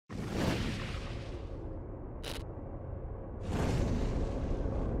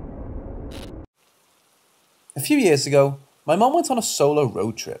few years ago, my mum went on a solo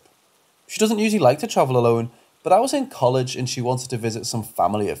road trip. She doesn't usually like to travel alone, but I was in college and she wanted to visit some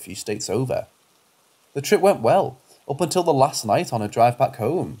family a few states over. The trip went well, up until the last night on her drive back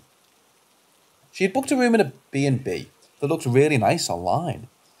home. She had booked a room in a B&B that looked really nice online,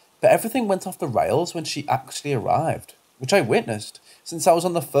 but everything went off the rails when she actually arrived, which I witnessed, since I was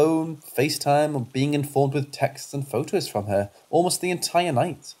on the phone, FaceTime, or being informed with texts and photos from her almost the entire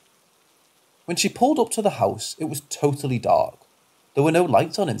night. When she pulled up to the house, it was totally dark. There were no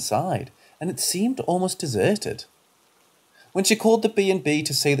lights on inside, and it seemed almost deserted. When she called the B&B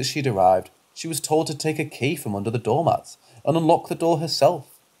to say that she'd arrived, she was told to take a key from under the doormat and unlock the door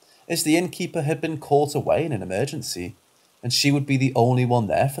herself, as the innkeeper had been called away in an emergency, and she would be the only one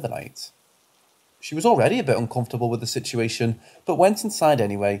there for the night. She was already a bit uncomfortable with the situation, but went inside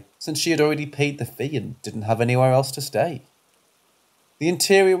anyway, since she had already paid the fee and didn't have anywhere else to stay. The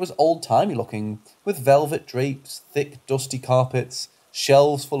interior was old-timey looking, with velvet drapes, thick dusty carpets,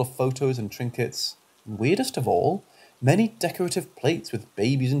 shelves full of photos and trinkets, and weirdest of all, many decorative plates with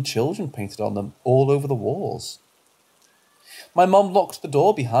babies and children painted on them all over the walls. My mum locked the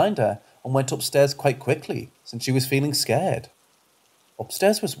door behind her and went upstairs quite quickly, since she was feeling scared.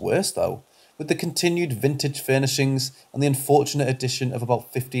 Upstairs was worse though, with the continued vintage furnishings and the unfortunate addition of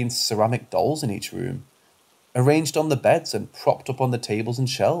about 15 ceramic dolls in each room, arranged on the beds and propped up on the tables and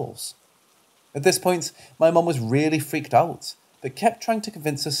shelves. At this point, my mum was really freaked out, but kept trying to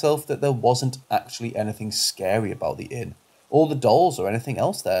convince herself that there wasn't actually anything scary about the inn, or the dolls or anything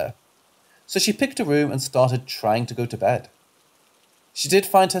else there. So she picked a room and started trying to go to bed. She did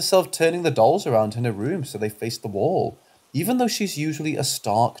find herself turning the dolls around in her room so they faced the wall, even though she's usually a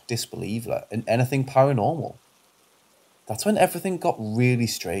stark disbeliever in anything paranormal. That's when everything got really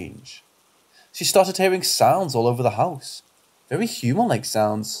strange. She started hearing sounds all over the house, very human-like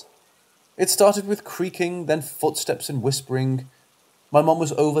sounds. It started with creaking, then footsteps and whispering. My mum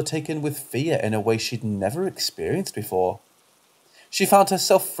was overtaken with fear in a way she'd never experienced before. She found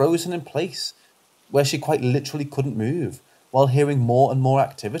herself frozen in place, where she quite literally couldn't move, while hearing more and more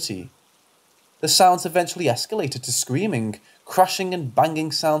activity. The sounds eventually escalated to screaming, crashing and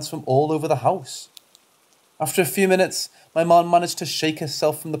banging sounds from all over the house. After a few minutes, my mum managed to shake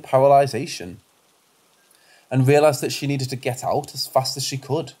herself from the paralysation and realised that she needed to get out as fast as she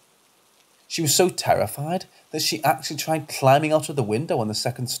could. She was so terrified that she actually tried climbing out of the window on the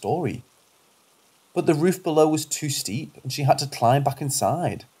second story. But the roof below was too steep and she had to climb back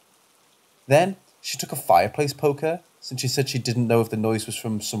inside. Then she took a fireplace poker, since she said she didn't know if the noise was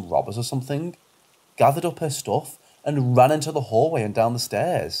from some robbers or something, gathered up her stuff and ran into the hallway and down the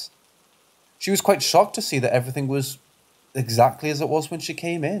stairs. She was quite shocked to see that everything was exactly as it was when she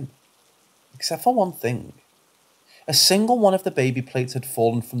came in, except for one thing. A single one of the baby plates had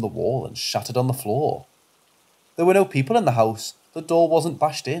fallen from the wall and shattered on the floor. There were no people in the house, the door wasn't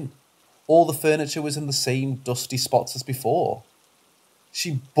bashed in. All the furniture was in the same dusty spots as before.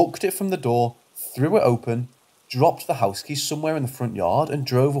 She booked it from the door, threw it open, dropped the house keys somewhere in the front yard and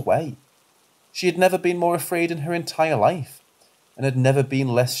drove away. She had never been more afraid in her entire life, and had never been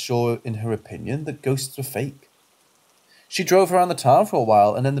less sure in her opinion that ghosts were fake. She drove around the town for a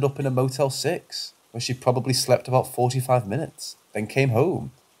while and ended up in a Motel 6, where she probably slept about 45 minutes, then came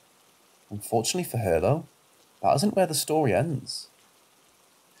home. Unfortunately for her though, that isn't where the story ends.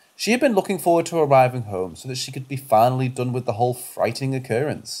 She had been looking forward to arriving home so that she could be finally done with the whole frightening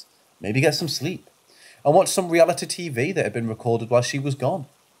occurrence, maybe get some sleep, and watch some reality TV that had been recorded while she was gone.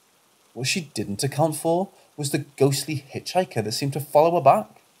 What she didn't account for was the ghostly hitchhiker that seemed to follow her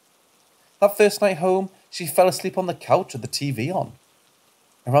back. That first night home, she fell asleep on the couch with the TV on.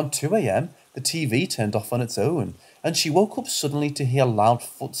 Around 2 a.m, the TV turned off on its own, and she woke up suddenly to hear loud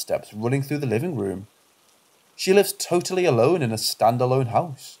footsteps running through the living room. She lives totally alone in a standalone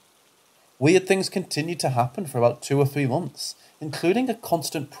house. Weird things continued to happen for about 2 or 3 months, including a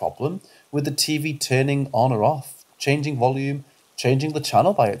constant problem with the TV turning on or off, changing volume, changing the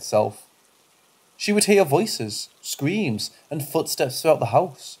channel by itself. She would hear voices, screams, and footsteps throughout the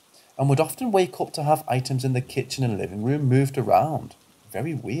house, and would often wake up to have items in the kitchen and living room moved around,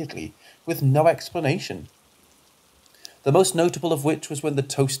 very weirdly, with no explanation. The most notable of which was when the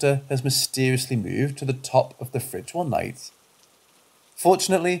toaster has mysteriously moved to the top of the fridge one night.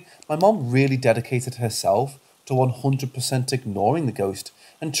 Fortunately, my mom really dedicated herself to 100% ignoring the ghost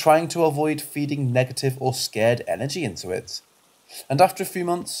and trying to avoid feeding negative or scared energy into it. And after a few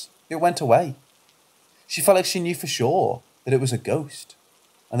months, it went away. She felt like she knew for sure that it was a ghost,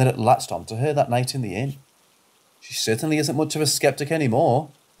 and that it latched onto her that night in the inn. She certainly isn't much of a skeptic anymore.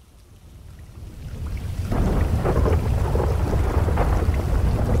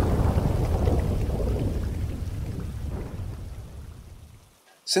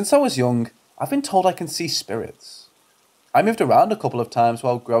 Since I was young, I've been told I can see spirits. I moved around a couple of times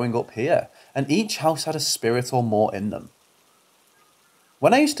while growing up here, and each house had a spirit or more in them.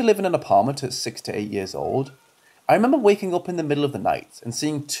 When I used to live in an apartment at 6 to 8 years old, I remember waking up in the middle of the night and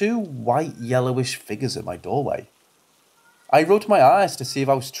seeing two white yellowish figures at my doorway. I rubbed my eyes to see if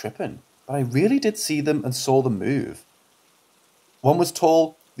I was tripping, but I really did see them and saw them move. One was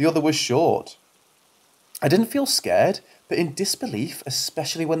tall, the other was short. I didn't feel scared, but in disbelief,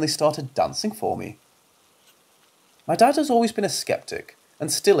 especially when they started dancing for me. My dad has always been a skeptic,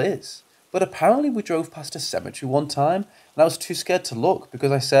 and still is, but apparently we drove past a cemetery one time, and I was too scared to look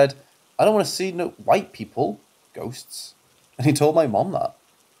because I said, "I don't want to see no white people, ghosts," and he told my mom that.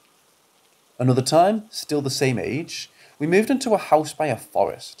 Another time, still the same age, we moved into a house by a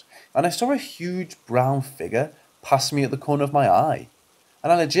forest, and I saw a huge brown figure pass me at the corner of my eye,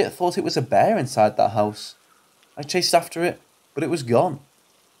 and I legit thought it was a bear inside that house. I chased after it, but it was gone.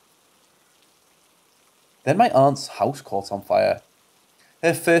 Then my aunt's house caught on fire.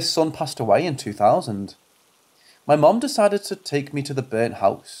 Her first son passed away in 2000. My mom decided to take me to the burnt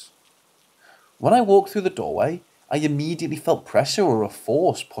house. When I walked through the doorway, I immediately felt pressure or a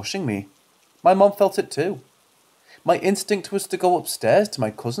force pushing me. My mom felt it too. My instinct was to go upstairs to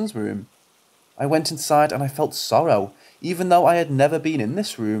my cousin's room. I went inside and I felt sorrow, even though I had never been in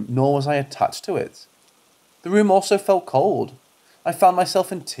this room, nor was I attached to it. The room also felt cold. I found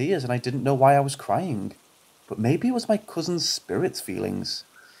myself in tears and I didn't know why I was crying. But maybe it was my cousin's spirit's feelings.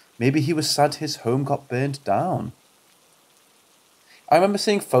 Maybe he was sad his home got burned down. I remember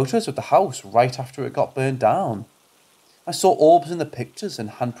seeing photos of the house right after it got burned down. I saw orbs in the pictures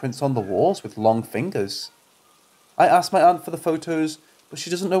and handprints on the walls with long fingers. I asked my aunt for the photos, but she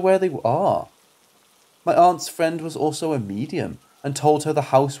doesn't know where they are. My aunt's friend was also a medium and told her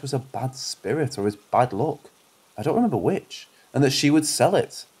the house was a bad spirit or is bad luck. I don't remember which, and that she would sell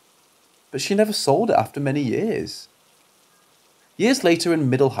it. But she never sold it after many years. Years later in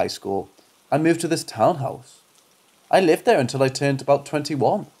middle high school, I moved to this townhouse. I lived there until I turned about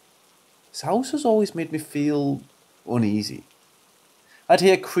 21. This house has always made me feel uneasy. I'd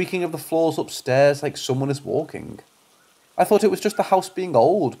hear creaking of the floors upstairs like someone is walking. I thought it was just the house being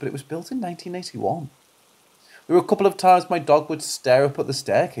old, but it was built in 1981. There were a couple of times my dog would stare up at the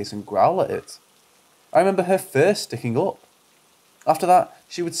staircase and growl at it. I remember her first sticking up. After that,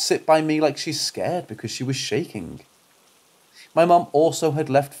 she would sit by me like she's scared because she was shaking. My mum also had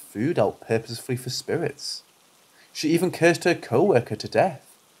left food out purposefully for spirits. She even cursed her co-worker to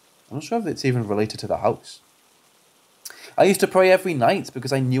death. I'm not sure if it's even related to the house. I used to pray every night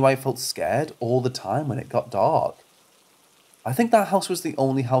because I knew I felt scared all the time when it got dark. I think that house was the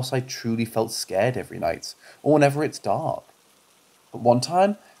only house I truly felt scared every night, or whenever it's dark. But one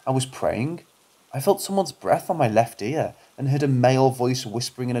time, I was praying. I felt someone's breath on my left ear and heard a male voice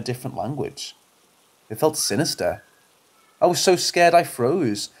whispering in a different language. It felt sinister. I was so scared I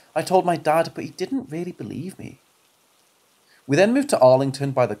froze. I told my dad, but he didn't really believe me. We then moved to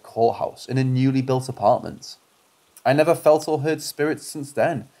Arlington by the courthouse in a newly built apartment. I never felt or heard spirits since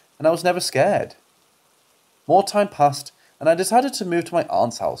then, and I was never scared. More time passed, and I decided to move to my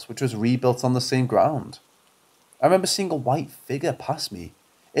aunt's house, which was rebuilt on the same ground. I remember seeing a white figure pass me.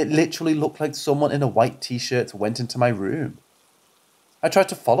 It literally looked like someone in a white t-shirt went into my room. I tried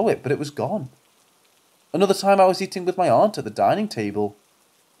to follow it, but it was gone. Another time I was eating with my aunt at the dining table.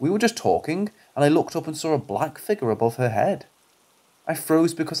 We were just talking, and I looked up and saw a black figure above her head. I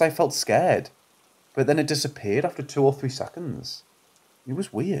froze because I felt scared, but then it disappeared after 2 or 3 seconds. It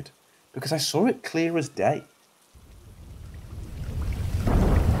was weird, because I saw it clear as day.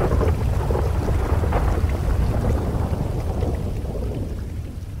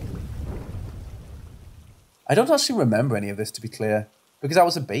 I don't actually remember any of this, to be clear, because I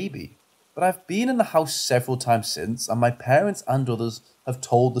was a baby, but I've been in the house several times since, and my parents and others have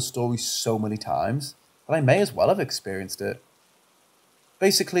told the story so many times that I may as well have experienced it.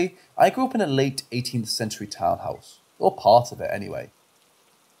 Basically, I grew up in a late 18th century townhouse, or part of it anyway.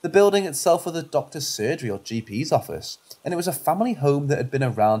 The building itself was a doctor's surgery or GP's office, and it was a family home that had been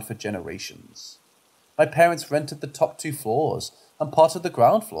around for generations. My parents rented the top 2 floors and part of the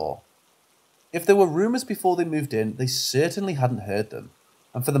ground floor. If there were rumours before they moved in, they certainly hadn't heard them,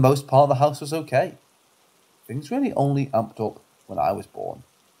 and for the most part the house was okay. Things really only amped up when I was born.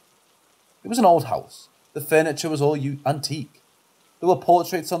 It was an old house. The furniture was all antique. There were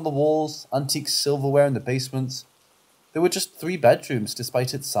portraits on the walls, antique silverware in the basement. There were just 3 bedrooms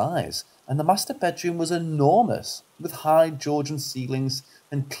despite its size, and the master bedroom was enormous, with high Georgian ceilings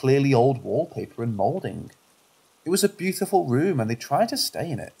and clearly old wallpaper and moulding. It was a beautiful room and they tried to stay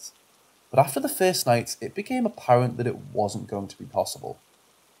in it. But after the first night, it became apparent that it wasn't going to be possible.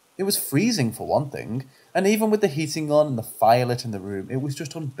 It was freezing for one thing, and even with the heating on and the fire lit in the room, it was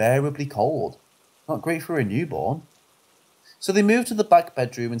just unbearably cold. Not great for a newborn. So they moved to the back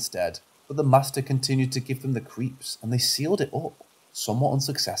bedroom instead, but the master continued to give them the creeps, and they sealed it up, somewhat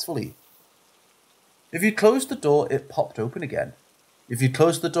unsuccessfully. If you closed the door, it popped open again. If you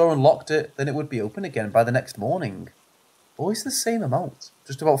closed the door and locked it, then it would be open again by the next morning. Always the same amount,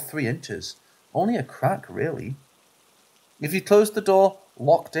 just about 3 inches. Only a crack, really. If you closed the door,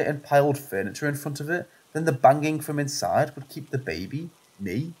 locked it and piled furniture in front of it, then the banging from inside would keep the baby,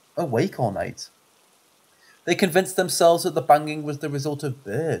 me, awake all night. They convinced themselves that the banging was the result of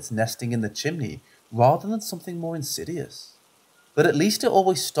birds nesting in the chimney, rather than something more insidious. But at least it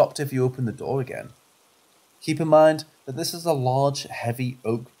always stopped if you opened the door again. Keep in mind that this is a large, heavy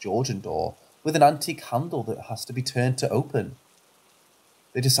oak Georgian door with an antique handle that has to be turned to open.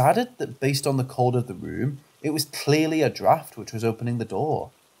 They decided that based on the cold of the room, it was clearly a draft which was opening the door,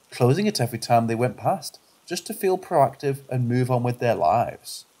 closing it every time they went past, just to feel proactive and move on with their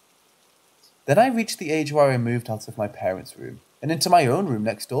lives. Then I reached the age where I moved out of my parents' room and into my own room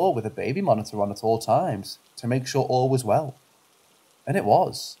next door with a baby monitor on at all times to make sure all was well. And it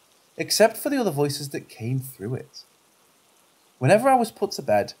was, except for the other voices that came through it. Whenever I was put to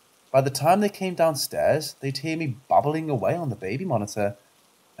bed, by the time they came downstairs, they'd hear me babbling away on the baby monitor,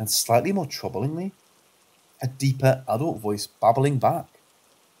 and slightly more troublingly, a deeper adult voice babbling back.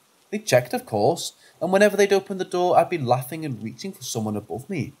 They checked, of course, and whenever they'd open the door, I'd be laughing and reaching for someone above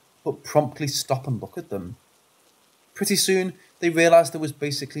me, but promptly stop and look at them. Pretty soon, they realised there was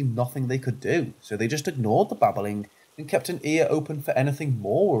basically nothing they could do, so they just ignored the babbling and kept an ear open for anything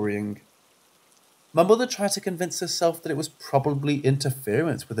more worrying. My mother tried to convince herself that it was probably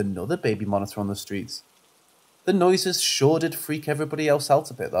interference with another baby monitor on the streets. The noises sure did freak everybody else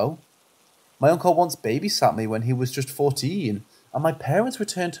out a bit, though. My uncle once babysat me when he was just 14, and my parents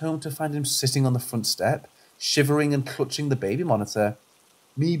returned home to find him sitting on the front step, shivering and clutching the baby monitor,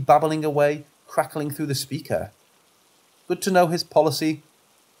 me babbling away, crackling through the speaker. Good to know his policy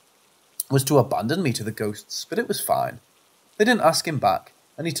was to abandon me to the ghosts, but it was fine. They didn't ask him back,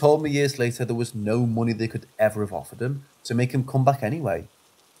 and he told me years later there was no money they could ever have offered him to make him come back anyway.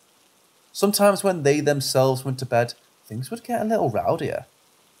 Sometimes when they themselves went to bed, things would get a little rowdier.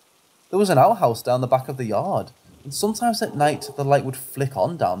 There was an outhouse down the back of the yard, and sometimes at night the light would flick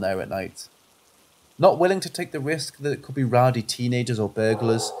on down there at night. Not willing to take the risk that it could be rowdy teenagers or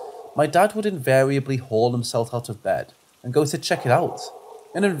burglars, my dad would invariably haul himself out of bed and go to check it out,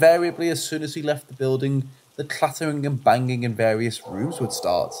 and invariably as soon as he left the building, the clattering and banging in various rooms would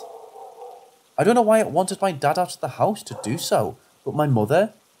start. I don't know why it wanted my dad out of the house to do so, but my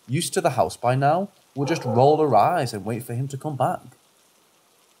mother, used to the house by now, would just roll her eyes and wait for him to come back.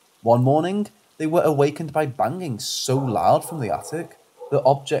 One morning, they were awakened by banging so loud from the attic that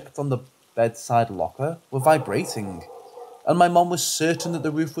objects on the bedside locker were vibrating, and my mum was certain that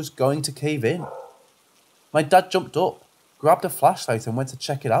the roof was going to cave in. My dad jumped up, grabbed a flashlight and went to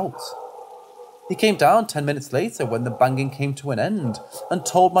check it out. He came down 10 minutes later when the banging came to an end and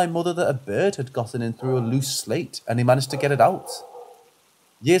told my mother that a bird had gotten in through a loose slate and he managed to get it out.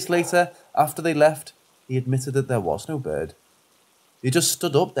 Years later, after they left, he admitted that there was no bird. He just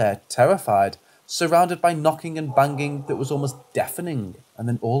stood up there, terrified, surrounded by knocking and banging that was almost deafening, and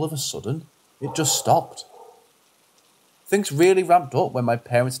then all of a sudden, it just stopped. Things really ramped up when my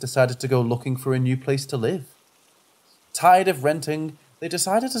parents decided to go looking for a new place to live. Tired of renting, they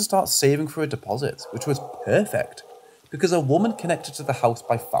decided to start saving for a deposit, which was perfect, because a woman connected to the house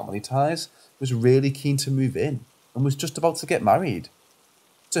by family ties was really keen to move in and was just about to get married.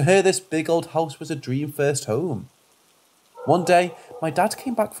 To her, this big old house was a dream first home. One day, my dad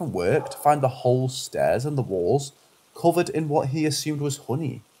came back from work to find the whole stairs and the walls covered in what he assumed was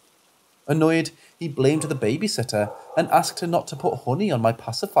honey. Annoyed, he blamed the babysitter and asked her not to put honey on my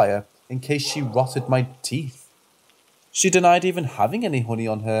pacifier in case she rotted my teeth. She denied even having any honey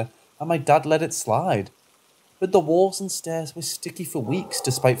on her, and my dad let it slide. But the walls and stairs were sticky for weeks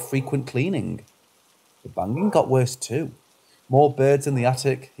despite frequent cleaning. The banging got worse too. More birds in the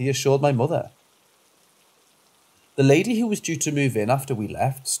attic, he assured my mother. The lady who was due to move in after we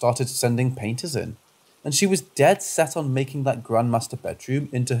left started sending painters in, and she was dead set on making that grandmaster bedroom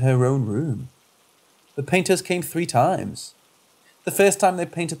into her own room. The painters came 3 times. The first time they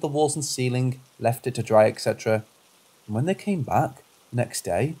painted the walls and ceiling, left it to dry, etc. And when they came back, the next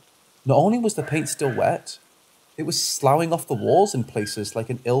day, not only was the paint still wet, it was sloughing off the walls in places like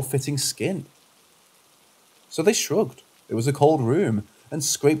an ill-fitting skin. So they shrugged. It was a cold room, and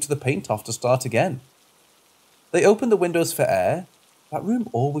scraped the paint off to start again. They opened the windows for air. That room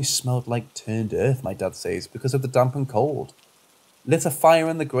always smelled like turned earth, my dad says, because of the damp and cold. lit a fire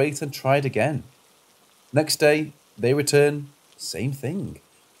in the grate and tried again. Next day, they return, same thing.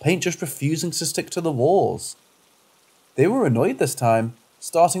 Paint just refusing to stick to the walls. They were annoyed this time,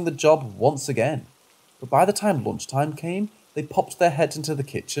 starting the job once again. But by the time lunchtime came, they popped their heads into the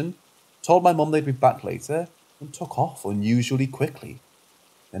kitchen, told my mum they'd be back later, and took off unusually quickly.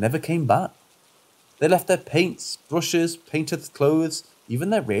 They never came back. They left their paints, brushes, painted clothes, even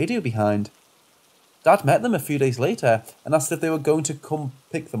their radio behind. Dad met them a few days later and asked if they were going to come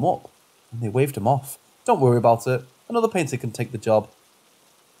pick them up, and they waved him off. Don't worry about it, another painter can take the job.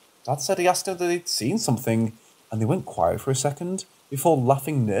 Dad said he asked them if they'd seen something, and they went quiet for a second before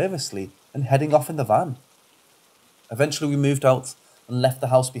laughing nervously and heading off in the van. Eventually we moved out and left the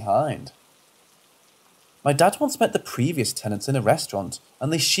house behind. My dad once met the previous tenants in a restaurant,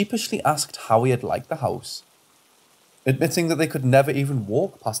 and they sheepishly asked how he had liked the house, admitting that they could never even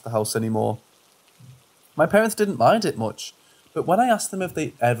walk past the house anymore. My parents didn't mind it much, but when I asked them if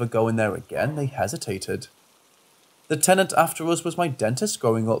they'd ever go in there again, they hesitated. The tenant after us was my dentist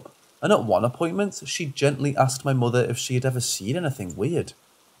growing up, and at one appointment, she gently asked my mother if she had ever seen anything weird,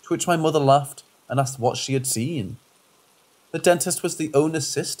 to which my mother laughed and asked what she had seen. The dentist was the owner's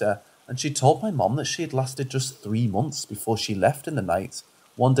sister, and she told my mom that she had lasted just 3 months before she left in the night,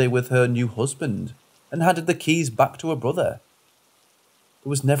 one day with her new husband, and handed the keys back to her brother. There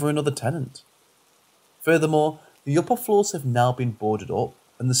was never another tenant. Furthermore, the upper floors have now been boarded up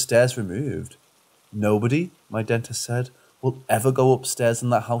and the stairs removed. Nobody, my dentist said, will ever go upstairs in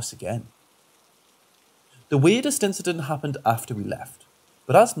that house again. The weirdest incident happened after we left,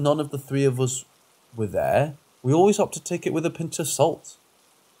 but as none of the three of us were there, we always opt to take it with a pinch of salt.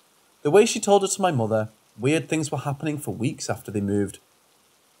 The way she told it to my mother, weird things were happening for weeks after they moved.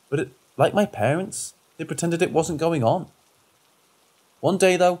 But like my parents, they pretended it wasn't going on. One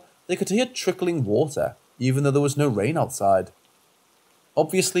day though, they could hear trickling water, even though there was no rain outside.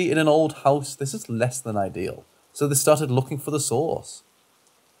 Obviously, in an old house, this is less than ideal, so they started looking for the source.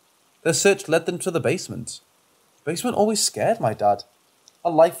 Their search led them to the basement. The basement always scared my dad, a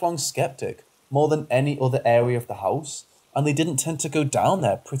lifelong skeptic, more than any other area of the house, and they didn't tend to go down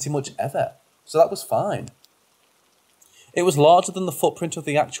there pretty much ever, so that was fine. It was larger than the footprint of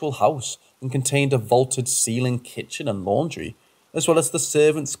the actual house and contained a vaulted ceiling kitchen and laundry, as well as the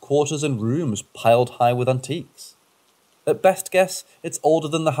servants' quarters and rooms piled high with antiques. At best guess, it's older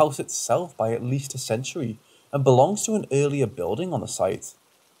than the house itself by at least a century, and belongs to an earlier building on the site.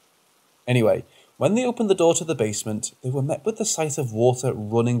 Anyway, when they opened the door to the basement, they were met with the sight of water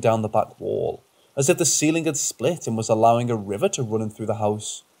running down the back wall, as if the ceiling had split and was allowing a river to run in through the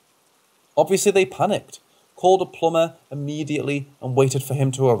house. Obviously they panicked, called a plumber immediately and waited for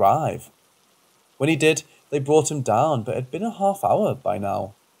him to arrive. When he did, they brought him down, but it had been a half hour by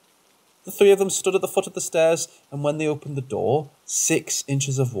now. The three of them stood at the foot of the stairs, and when they opened the door, 6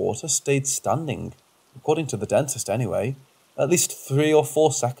 inches of water stayed standing, according to the dentist anyway, at least 3 or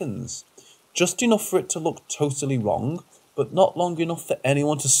 4 seconds. Just enough for it to look totally wrong, but not long enough for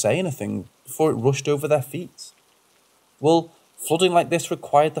anyone to say anything before it rushed over their feet. Well, flooding like this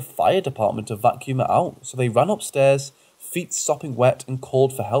required the fire department to vacuum it out, so they ran upstairs, feet sopping wet, and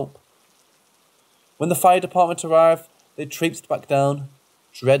called for help. When the fire department arrived, they traipsed back down,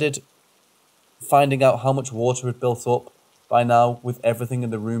 dreaded finding out how much water had built up by now with everything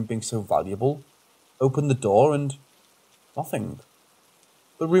in the room being so valuable, opened the door and nothing.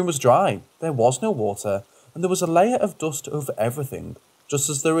 The room was dry, there was no water, and there was a layer of dust over everything, just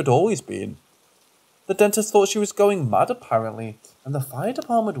as there had always been. The dentist thought she was going mad apparently, and the fire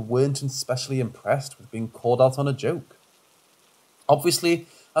department weren't especially impressed with being called out on a joke. Obviously,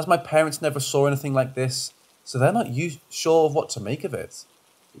 as my parents never saw anything like this, so they're not sure of what to make of it.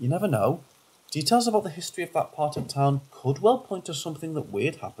 But you never know. Details about the history of that part of town could well point to something that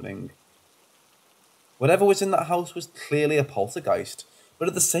weird happening. Whatever was in that house was clearly a poltergeist, but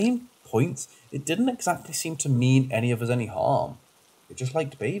at the same point, it didn't exactly seem to mean any of us any harm. It just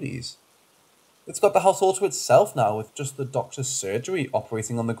liked babies. It's got the house all to itself now, with just the doctor's surgery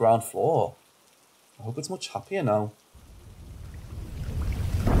operating on the ground floor. I hope it's much happier now.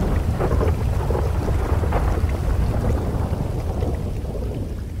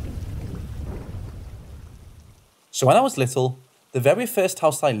 So when I was little, the very first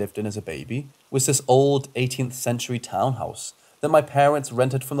house I lived in as a baby was this old 18th century townhouse that my parents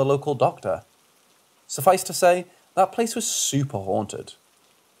rented from the local doctor. Suffice to say, that place was super haunted.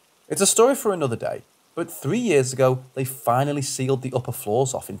 It's a story for another day, but 3 years ago they finally sealed the upper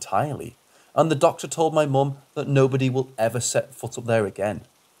floors off entirely, and the doctor told my mum that nobody will ever set foot up there again.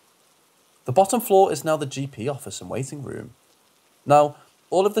 The bottom floor is now the GP office and waiting room. Now,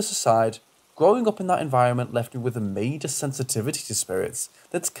 all of this aside, Growing up in that environment left me with a major sensitivity to spirits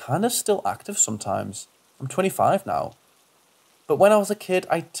that's kind of still active sometimes. I'm 25 now. But when I was a kid,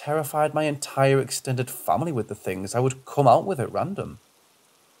 I terrified my entire extended family with the things I would come out with at random.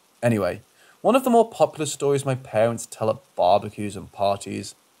 Anyway, one of the more popular stories my parents tell at barbecues and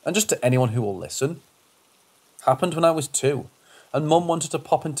parties, and just to anyone who will listen, happened when I was 2, and Mum wanted to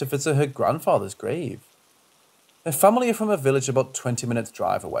pop in to visit her grandfather's grave. Her family are from a village about 20 minutes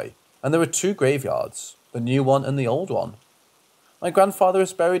drive away, and there are 2 graveyards, the new one and the old one. My grandfather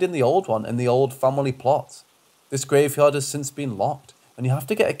is buried in the old one in the old family plot. This graveyard has since been locked, and you have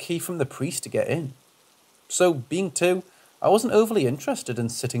to get a key from the priest to get in. So, being 2, I wasn't overly interested in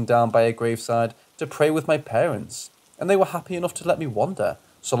sitting down by a graveside to pray with my parents, and they were happy enough to let me wander,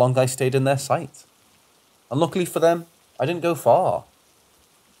 so long I stayed in their sight. And luckily for them, I didn't go far.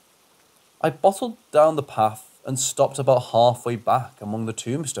 I bottled down the path and stopped about halfway back among the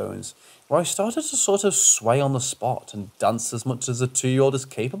tombstones, where I started to sort of sway on the spot and dance as much as a 2-year-old is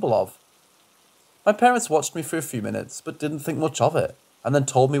capable of. My parents watched me for a few minutes, but didn't think much of it, and then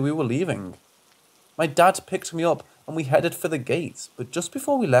told me we were leaving. My dad picked me up and we headed for the gate, but just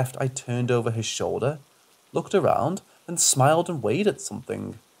before we left I turned over his shoulder, looked around, and smiled and waved at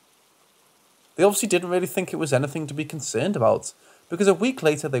something. They obviously didn't really think it was anything to be concerned about, because a week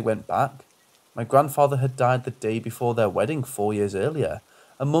later they went back. My grandfather had died the day before their wedding 4 years earlier,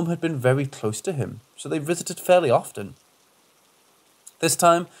 and Mum had been very close to him, so they visited fairly often. This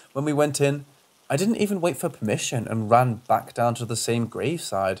time, when we went in, I didn't even wait for permission and ran back down to the same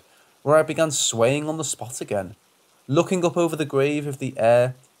graveside, where I began swaying on the spot again, looking up over the grave of the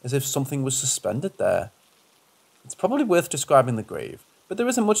air as if something was suspended there. It's probably worth describing the grave, but there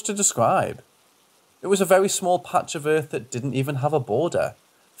isn't much to describe. It was a very small patch of earth that didn't even have a border,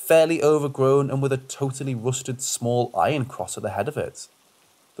 fairly overgrown and with a totally rusted small iron cross at the head of it.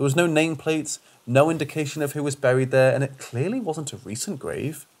 There was no nameplates, no indication of who was buried there, and it clearly wasn't a recent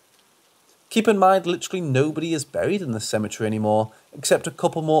grave. Keep in mind, literally nobody is buried in this cemetery anymore, except a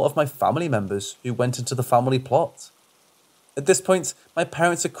couple more of my family members who went into the family plot. At this point, my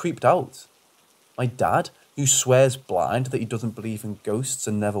parents are creeped out. My dad, who swears blind that he doesn't believe in ghosts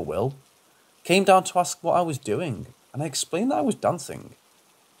and never will, came down to ask what I was doing, and I explained that I was dancing.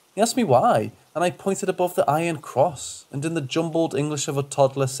 He asked me why, and I pointed above the iron cross, and in the jumbled English of a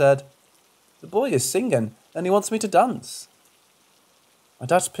toddler said, "The boy is singing, and he wants me to dance." My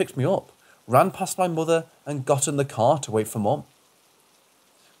dad picked me up, ran past my mother, and got in the car to wait for Mum.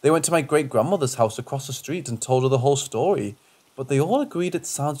 They went to my great-grandmother's house across the street and told her the whole story, but they all agreed it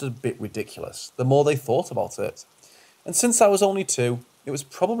sounded a bit ridiculous the more they thought about it. And since I was only 2, it was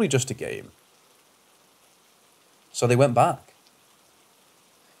probably just a game. So they went back.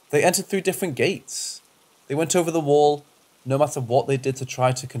 They entered through different gates. They went over the wall. No matter what they did to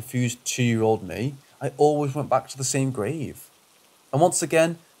try to confuse 2-year-old me, I always went back to the same grave. And once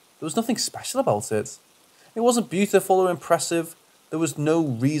again, there was nothing special about it. It wasn't beautiful or impressive. There was no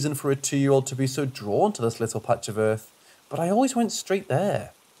reason for a 2-year-old to be so drawn to this little patch of earth, but I always went straight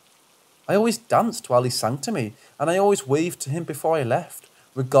there. I always danced while he sang to me, and I always waved to him before I left,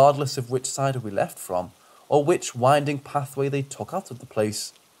 regardless of which side we left from, or which winding pathway they took out of the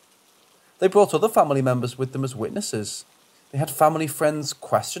place. They brought other family members with them as witnesses. They had family friends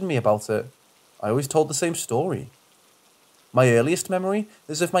question me about it. I always told the same story. My earliest memory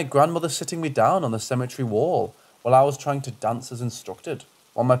is of my grandmother sitting me down on the cemetery wall while I was trying to dance as instructed,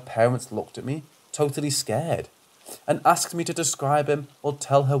 while my parents looked at me, totally scared, and asked me to describe him or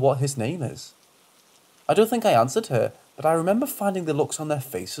tell her what his name is. I don't think I answered her, but I remember finding the looks on their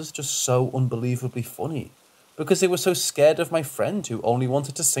faces just so unbelievably funny, because they were so scared of my friend who only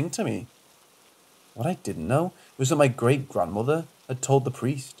wanted to sing to me. What I didn't know was that my great-grandmother had told the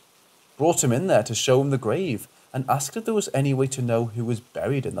priest, brought him in there to show him the grave, and asked if there was any way to know who was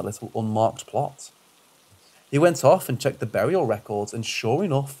buried in the little unmarked plot. He went off and checked the burial records, and sure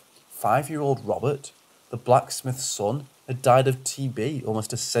enough, 5-year-old Robert, the blacksmith's son, had died of TB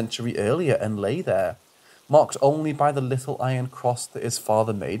almost a century earlier and lay there, marked only by the little iron cross that his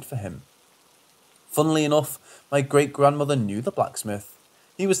father made for him. Funnily enough, my great-grandmother knew the blacksmith.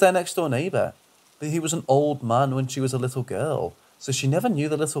 He was their next-door neighbour, but he was an old man when she was a little girl, so she never knew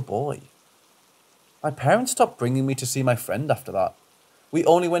the little boy. My parents stopped bringing me to see my friend after that. We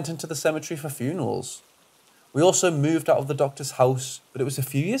only went into the cemetery for funerals. We also moved out of the doctor's house, but it was a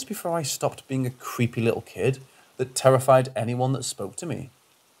few years before I stopped being a creepy little kid that terrified anyone that spoke to me.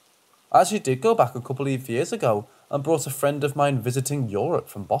 I actually did go back a couple of years ago and brought a friend of mine visiting Europe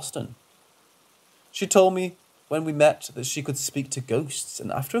from Boston. She told me when we met that she could speak to ghosts,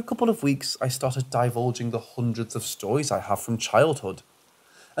 and after a couple of weeks I started divulging the hundreds of stories I have from childhood.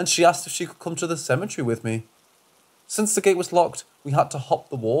 and she asked if she could come to the cemetery with me. Since the gate was locked, we had to hop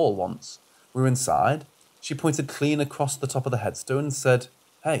the wall once. We were inside. She pointed clean across the top of the headstone and said,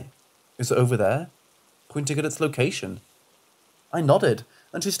 "Hey, is it over there?" pointing at its location. I nodded,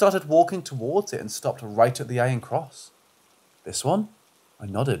 and she started walking towards it and stopped right at the iron cross. "This one?" I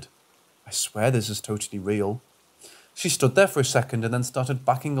nodded. "I swear this is totally real." She stood there for a second and then started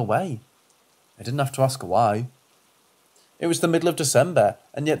backing away. I didn't have to ask her why. It was the middle of December,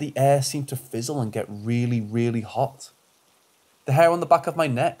 and yet the air seemed to fizzle and get really, really hot. The hair on the back of my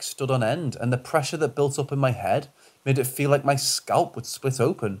neck stood on end, and the pressure that built up in my head made it feel like my scalp would split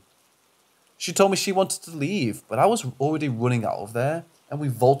open. She told me she wanted to leave, but I was already running out of there, and we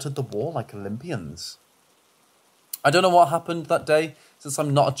vaulted the wall like Olympians. I don't know what happened that day, since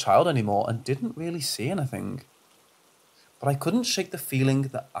I'm not a child anymore and didn't really see anything. But I couldn't shake the feeling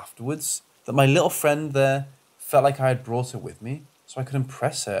that afterwards, that my little friend there felt like I had brought her with me, so I could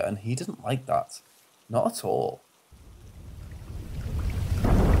impress her, and he didn't like that. Not at all.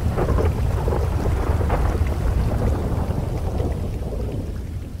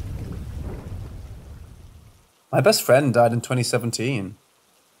 My best friend died in 2017.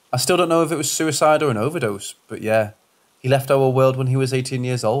 I still don't know if it was suicide or an overdose, but yeah, he left our world when he was 18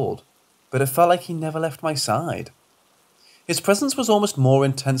 years old, but it felt like he never left my side. His presence was almost more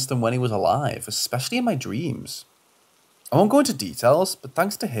intense than when he was alive, especially in my dreams. I won't go into details, but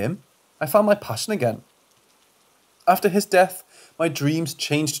thanks to him, I found my passion again. After his death, my dreams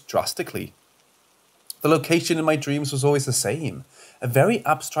changed drastically. The location in my dreams was always the same, a very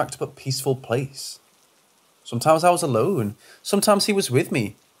abstract but peaceful place. Sometimes I was alone, sometimes he was with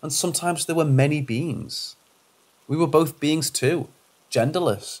me, and sometimes there were many beings. We were both beings too,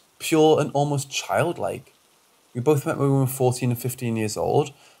 genderless, pure and almost childlike. We both met when we were 14 and 15 years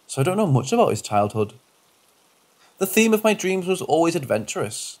old, so I don't know much about his childhood. The theme of my dreams was always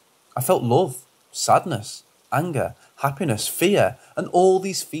adventurous. I felt love, sadness, anger, happiness, fear, and all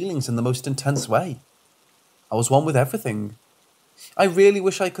these feelings in the most intense way. I was one with everything. I really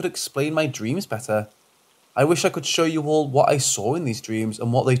wish I could explain my dreams better. I wish I could show you all what I saw in these dreams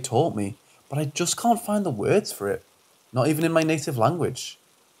and what they taught me, but I just can't find the words for it, not even in my native language.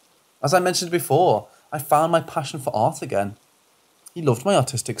 As I mentioned before, I found my passion for art again. He loved my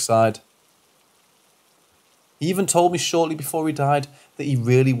artistic side. He even told me shortly before he died that he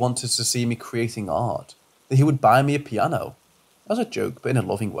really wanted to see me creating art, that he would buy me a piano. As a joke, but in a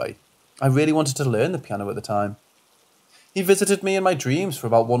loving way. I really wanted to learn the piano at the time. He visited me in my dreams for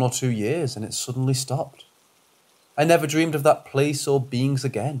about 1 or 2 years, and it suddenly stopped. I never dreamed of that place or beings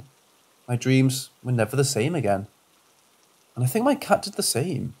again. My dreams were never the same again. And I think my cat did the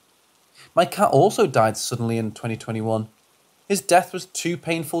same. My cat also died suddenly in 2021. His death was too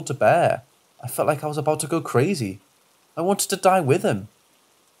painful to bear. I felt like I was about to go crazy. I wanted to die with him.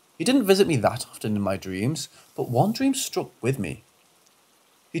 He didn't visit me that often in my dreams, but one dream struck with me.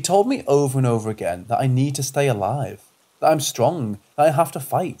 He told me over and over again that I need to stay alive, that I'm strong, that I have to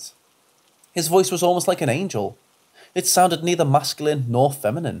fight. His voice was almost like an angel. It sounded neither masculine nor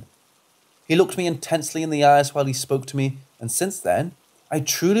feminine. He looked me intensely in the eyes while he spoke to me, and since then, I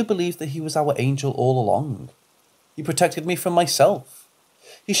truly believe that he was our angel all along. He protected me from myself.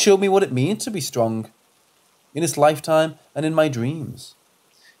 He showed me what it means to be strong, in his lifetime and in my dreams.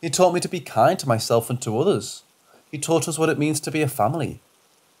 He taught me to be kind to myself and to others. He taught us what it means to be a family.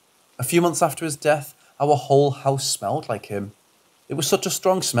 A few months after his death, our whole house smelled like him. It was such a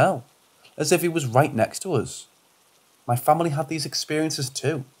strong smell, as if he was right next to us. My family had these experiences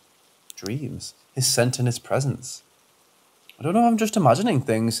too. Dreams, his scent and his presence. I don't know if I'm just imagining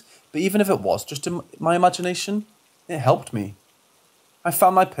things, but even if it was just in my imagination, it helped me. I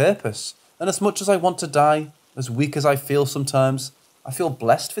found my purpose, and as much as I want to die, as weak as I feel sometimes, I feel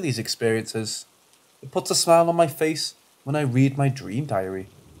blessed for these experiences. It puts a smile on my face when I read my dream diary.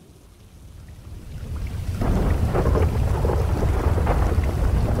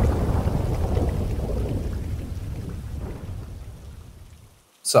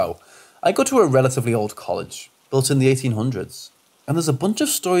 So, I go to a relatively old college, built in the 1800s, and there's a bunch of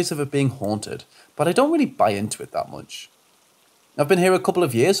stories of it being haunted, but I don't really buy into it that much. I've been here a couple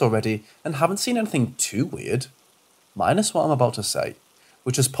of years already, and haven't seen anything too weird, minus what I'm about to say,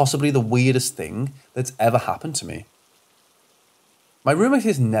 which is possibly the weirdest thing that's ever happened to me. My roommate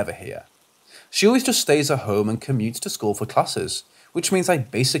is never here. She always just stays at home and commutes to school for classes, which means I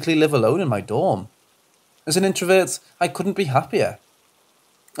basically live alone in my dorm. As an introvert, I couldn't be happier.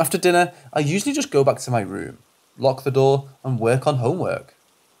 After dinner, I usually just go back to my room, lock the door, and work on homework.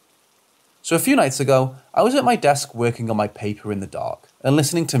 So a few nights ago, I was at my desk working on my paper in the dark and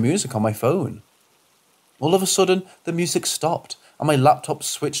listening to music on my phone. All of a sudden, the music stopped, and my laptop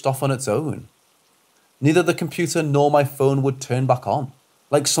switched off on its own. Neither the computer nor my phone would turn back on,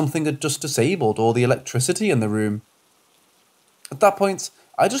 like something had just disabled all the electricity in the room. At that point,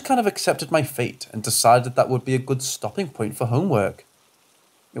 I just kind of accepted my fate and decided that would be a good stopping point for homework.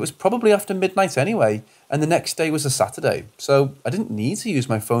 It was probably after midnight anyway, and the next day was a Saturday, so I didn't need to use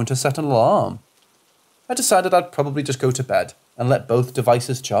my phone to set an alarm. I decided I'd probably just go to bed and let both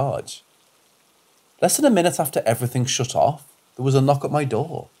devices charge. Less than a minute after everything shut off, there was a knock at my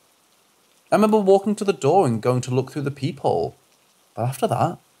door. I remember walking to the door and going to look through the peephole, but after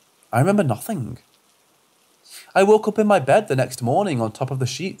that, I remember nothing. I woke up in my bed the next morning on top of the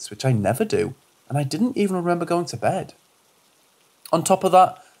sheets, which I never do, and I didn't even remember going to bed. On top of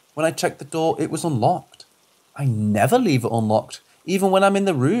that, when I checked the door, it was unlocked. I never leave it unlocked, even when I'm in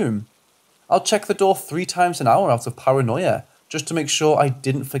the room. I'll check the door 3 times an hour out of paranoia, just to make sure I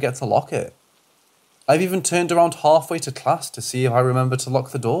didn't forget to lock it. I've even turned around halfway to class to see if I remember to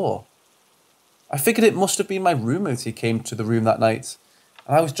lock the door. I figured it must have been my roommate who came to the room that night,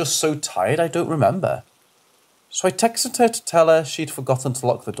 and I was just so tired I don't remember. So I texted her to tell her she'd forgotten to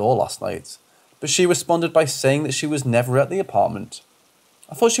lock the door last night, but she responded by saying that she was never at the apartment.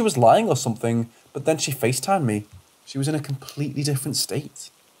 I thought she was lying or something, but then she FaceTimed me. She was in a completely different state.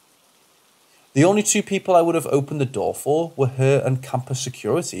 The only 2 people I would have opened the door for were her and campus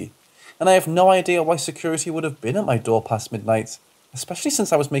security, and I have no idea why security would have been at my door past midnight, especially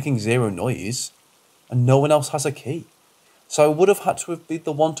since I was making 0 noise, and no one else has a key, so I would have had to have been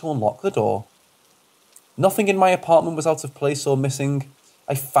the one to unlock the door. Nothing in my apartment was out of place or missing.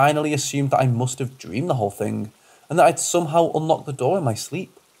 I finally assumed that I must have dreamed the whole thing, and that I'd somehow unlocked the door in my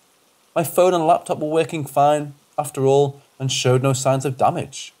sleep. My phone and laptop were working fine, after all, and showed no signs of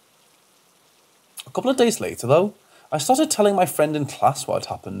damage. A couple of days later, though, I started telling my friend in class what had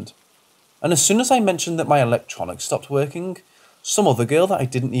happened, and as soon as I mentioned that my electronics stopped working, some other girl that I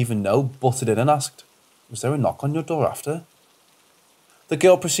didn't even know butted in and asked, "Was there a knock on your door after?" The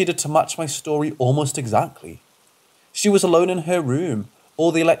girl proceeded to match my story almost exactly. She was alone in her room,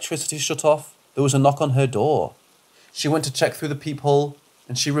 all the electricity shut off, there was a knock on her door. She went to check through the peephole,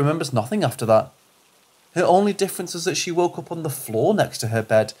 and she remembers nothing after that. Her only difference is that she woke up on the floor next to her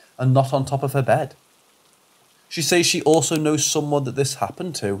bed and not on top of her bed. She says she also knows someone that this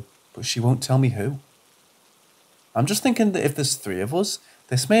happened to, but she won't tell me who. I'm just thinking that if there's 3 of us,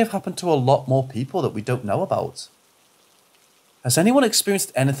 this may have happened to a lot more people that we don't know about. Has anyone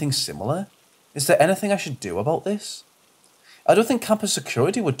experienced anything similar? Is there anything I should do about this? I don't think campus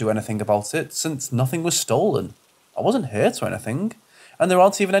security would do anything about it, since nothing was stolen. I wasn't hurt or anything, and there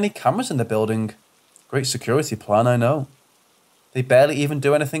aren't even any cameras in the building. Great security plan, I know. They barely even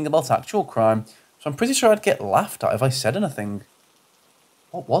do anything about actual crime, so I'm pretty sure I'd get laughed at if I said anything.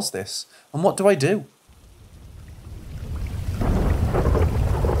 What was this, and what do I do?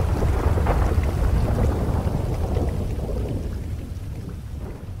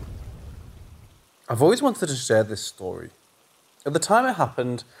 I've always wanted to share this story. At the time it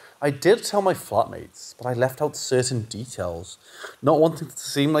happened, I did tell my flatmates, but I left out certain details, not wanting to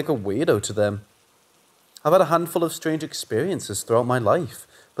seem like a weirdo to them. I've had a handful of strange experiences throughout my life,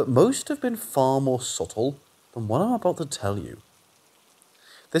 but most have been far more subtle than what I'm about to tell you.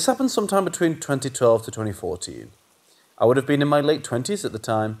 This happened sometime between 2012 to 2014. I would have been in my late 20s at the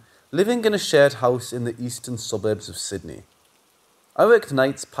time, living in a shared house in the eastern suburbs of Sydney. I worked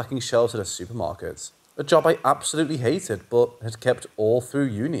nights packing shelves at a supermarket, a job I absolutely hated but had kept all through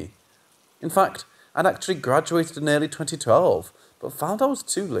uni. In fact, I'd actually graduated in early 2012, but found I was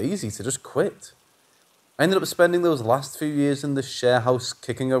too lazy to just quit. I ended up spending those last few years in the share house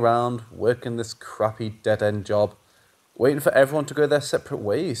kicking around, working this crappy dead-end job, waiting for everyone to go their separate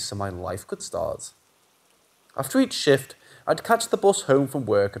ways so my life could start. After each shift, I'd catch the bus home from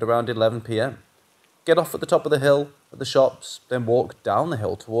work at around 11 PM. Get off at the top of the hill, at the shops, then walk down the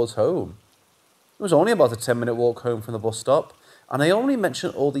hill towards home. It was only about a 10-minute walk home from the bus stop, and I only mention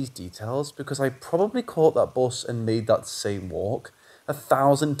all these details because I probably caught that bus and made that same walk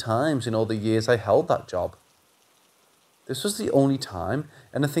 1,000 times in all the years I held that job. This was the only time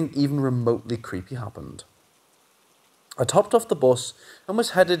anything even remotely creepy happened. I topped off the bus and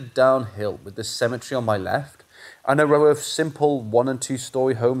was headed downhill with the cemetery on my left and a row of simple 1- and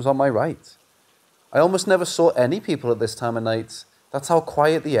 2-story homes on my right. I almost never saw any people at this time of night. That's how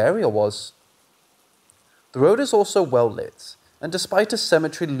quiet the area was. The road is also well lit, and despite a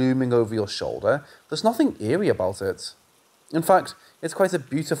cemetery looming over your shoulder, there's nothing eerie about it. In fact, it's quite a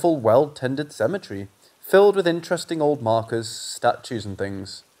beautiful, well-tended cemetery, filled with interesting old markers, statues and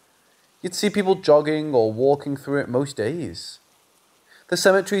things. You'd see people jogging or walking through it most days. The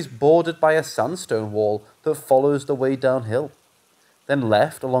cemetery is bordered by a sandstone wall that follows the way downhill. then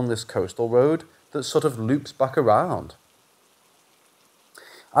left along this coastal road that sort of loops back around.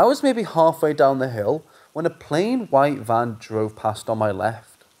 I was maybe halfway down the hill when a plain white van drove past on my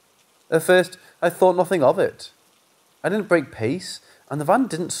left. At first, I thought nothing of it. I didn't break pace, and the van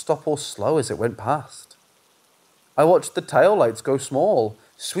didn't stop or slow as it went past. I watched the tail lights go small,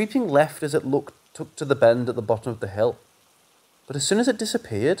 sweeping left as it took to the bend at the bottom of the hill. But as soon as it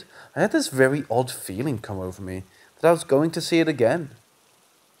disappeared, I had this very odd feeling come over me that I was going to see it again.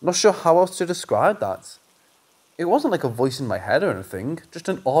 I'm not sure how else to describe that. It wasn't like a voice in my head or anything, just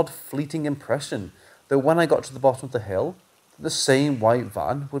an odd, fleeting impression that when I got to the bottom of the hill, the same white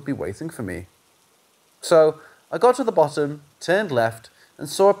van would be waiting for me. So, I got to the bottom, turned left, and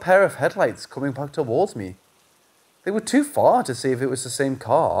saw a pair of headlights coming back towards me. They were too far to see if it was the same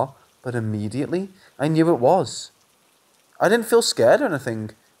car, but immediately I knew it was. I didn't feel scared or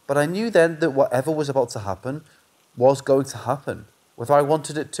anything, but I knew then that whatever was about to happen was going to happen, whether I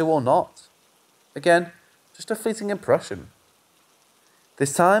wanted it to or not. Again, just a fleeting impression.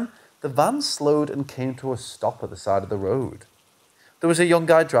 This time, the van slowed and came to a stop at the side of the road. There was a young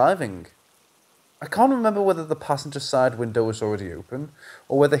guy driving. I can't remember whether the passenger side window was already open,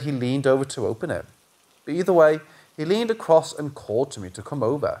 or whether he leaned over to open it. But either way, he leaned across and called to me to come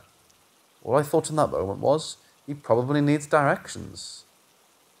over. All I thought in that moment was, he probably needs directions.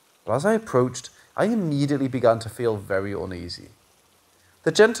 But as I approached, I immediately began to feel very uneasy.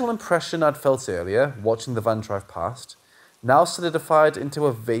 The gentle impression I'd felt earlier, watching the van drive past, now solidified into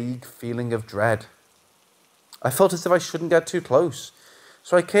a vague feeling of dread. I felt as if I shouldn't get too close,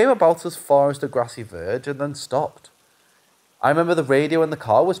 so I came about as far as the grassy verge and then stopped. I remember the radio in the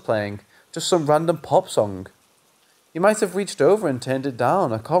car was playing, just some random pop song. He might have reached over and turned it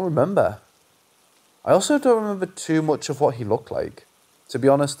down, I can't remember. I also don't remember too much of what he looked like, to be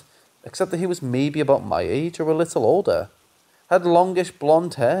honest, except that he was maybe about my age or a little older. Had longish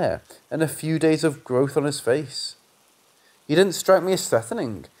blonde hair and a few days of growth on his face. He didn't strike me as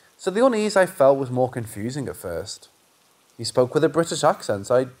threatening, so the unease I felt was more confusing at first. He spoke with a British accent,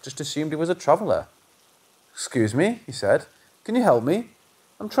 I just assumed he was a traveller. "Excuse me," he said, "can you help me?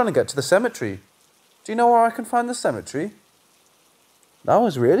 I'm trying to get to the cemetery. Do you know where I can find the cemetery?" I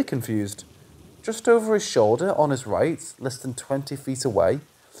was really confused. Just over his shoulder, on his right, less than 20 feet away,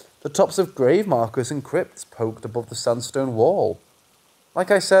 the tops of grave markers and crypts poked above the sandstone wall. Like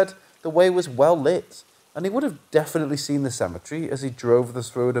I said, the way was well lit, and he would have definitely seen the cemetery as he drove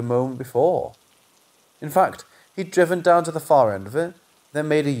this road a moment before. In fact, he'd driven down to the far end of it, then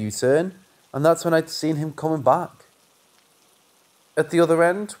made a U-turn, and that's when I'd seen him coming back. At the other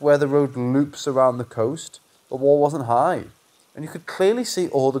end, where the road loops around the coast, the wall wasn't high, and you could clearly see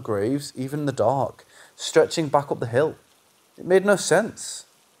all the graves, even in the dark, stretching back up the hill. It made no sense.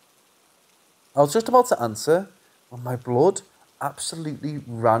 I was just about to answer when my blood absolutely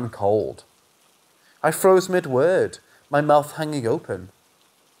ran cold. I froze mid-word, my mouth hanging open.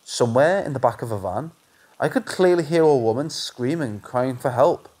 Somewhere in the back of a van, I could clearly hear a woman screaming, crying for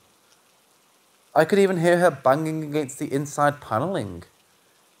help. I could even hear her banging against the inside panelling.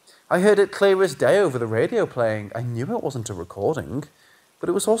 I heard it clear as day over the radio playing. I knew it wasn't a recording, but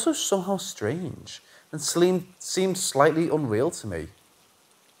it was also somehow strange and seemed slightly unreal to me.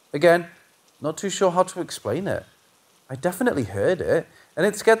 Again, not too sure how to explain it. I definitely heard it, and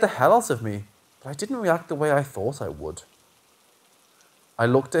it scared the hell out of me, but I didn't react the way I thought I would. I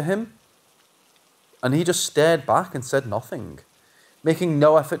looked at him, and he just stared back and said nothing, making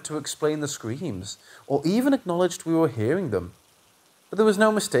no effort to explain the screams, or even acknowledged we were hearing them. But there was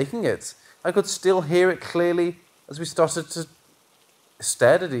no mistaking it. I could still hear it clearly as we started to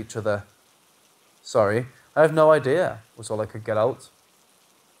stare at each other. "Sorry, I have no idea," was all I could get out.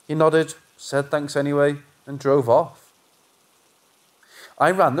 He nodded, said thanks anyway, and drove off.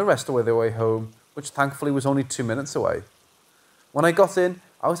 I ran the rest of the way home, which thankfully was only 2 minutes away. When I got in,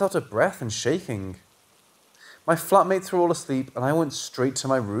 I was out of breath and shaking. My flatmates were all asleep, and I went straight to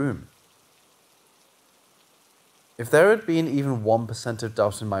my room. If there had been even 1% of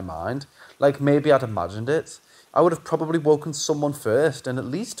doubt in my mind, like maybe I'd imagined it, I would have probably woken someone first and at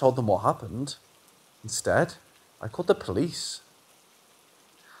least told them what happened. Instead, I called the police.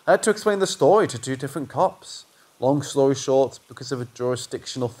 I had to explain the story to 2 different cops. Long story short, because of a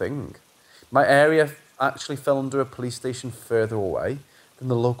jurisdictional thing. My area actually fell under a police station further away than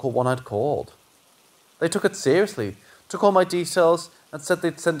the local one I'd called. They took it seriously, took all my details, and said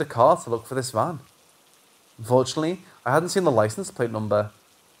they'd send a car to look for this van. Unfortunately, I hadn't seen the license plate number.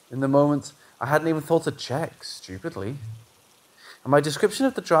 In the moment, I hadn't even thought to check, stupidly. And my description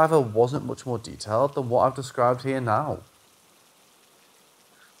of the driver wasn't much more detailed than what I've described here now.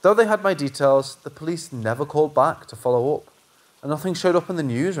 Though they had my details, the police never called back to follow up, and nothing showed up in the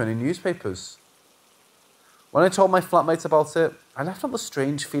news or any newspapers. When I told my flatmates about it, I left out the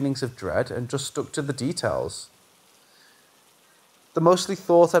strange feelings of dread and just stuck to the details. They mostly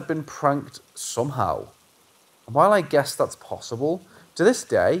thought I'd been pranked somehow. And while I guess that's possible, to this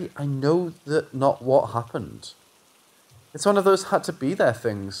day, I know that not what happened. It's one of those had to be there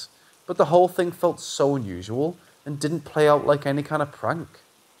things, but the whole thing felt so unusual and didn't play out like any kind of prank.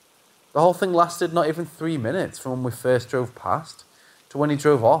 The whole thing lasted not even 3 minutes from when we first drove past to when he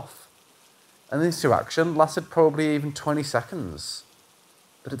drove off. And the interaction lasted probably even 20 seconds.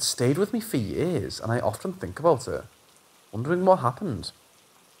 But it stayed with me for years, and I often think about it, wondering what happened.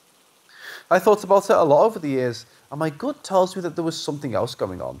 I thought about it a lot over the years, and my gut tells me that there was something else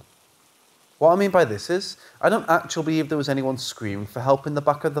going on. What I mean by this is, I don't actually believe there was anyone screaming for help in the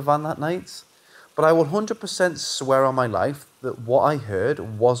back of the van that night, but I 100% swear on my life that what I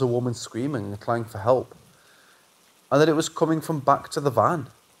heard was a woman screaming and crying for help, and that it was coming from back to the van.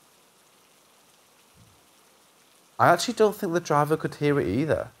 I actually don't think the driver could hear it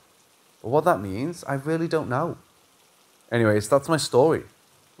either, but what that means, I really don't know. Anyways, that's my story.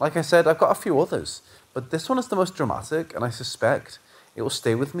 Like I said, I've got a few others, but this one is the most dramatic, and I suspect it will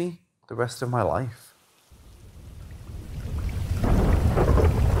stay with me the rest of my life.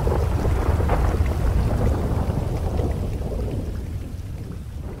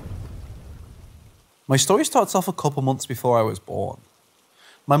 My story starts off a couple months before I was born.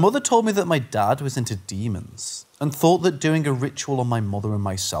 My mother told me that my dad was into demons and thought that doing a ritual on my mother and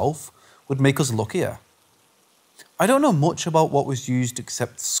myself would make us luckier. I don't know much about what was used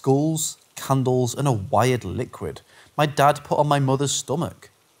except skulls, candles, and a wired liquid my dad put on my mother's stomach.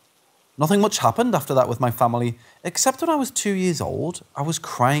 Nothing much happened after that with my family, except when I was 2 years old, I was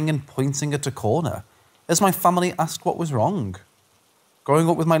crying and pointing at a corner as my family asked what was wrong. Growing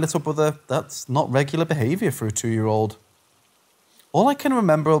up with my little brother, that's not regular behaviour for a 2-year-old. All I can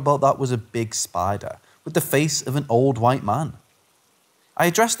remember about that was a big spider with the face of an old white man. I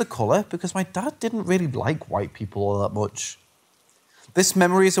addressed the colour because my dad didn't really like white people all that much. This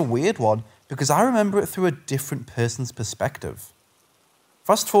memory is a weird one because I remember it through a different person's perspective.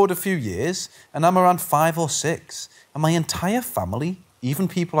 Fast forward a few years and I'm around 5 or 6 and my entire family, even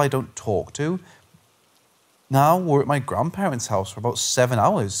people I don't talk to, now were at my grandparents' house for about 7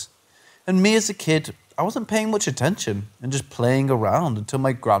 hours. And me as a kid, I wasn't paying much attention and just playing around until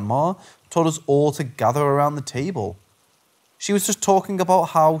my grandma told us all to gather around the table. She was just talking about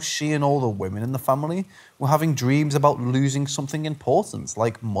how she and all the women in the family were having dreams about losing something important,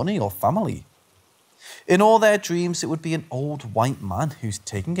 like money or family. In all their dreams, it would be an old white man who's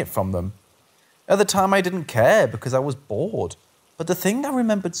taking it from them. At the time, I didn't care because I was bored. But the thing I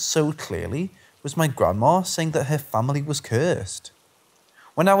remembered so clearly was my grandma saying that her family was cursed.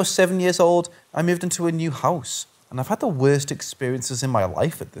 When I was 7 years old, I moved into a new house, and I've had the worst experiences in my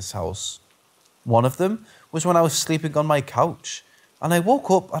life at this house. One of them was when I was sleeping on my couch, and I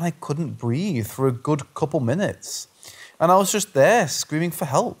woke up and I couldn't breathe for a good couple minutes, and I was just there screaming for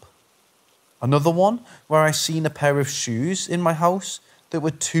help. Another one where I seen a pair of shoes in my house that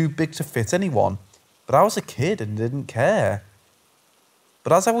were too big to fit anyone, but I was a kid and didn't care.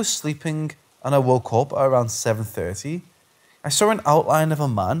 But as I was sleeping and I woke up at around 7:30, I saw an outline of a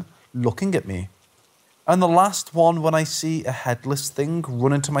man looking at me. And the last one when I see a headless thing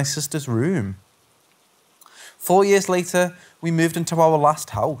run into my sister's room. 4 years later, we moved into our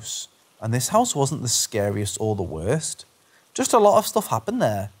last house, and this house wasn't the scariest or the worst. Just a lot of stuff happened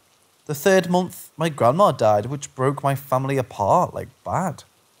there. The 3rd month, my grandma died, which broke my family apart like bad.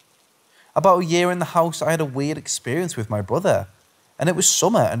 About a year in the house, I had a weird experience with my brother, and it was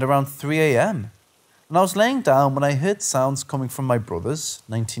summer and around 3 a.m. And I was laying down when I heard sounds coming from my brother's,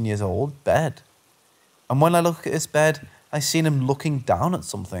 19 years old, bed. And when I looked at his bed, I seen him looking down at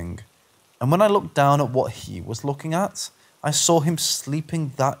something. And when I looked down at what he was looking at, I saw him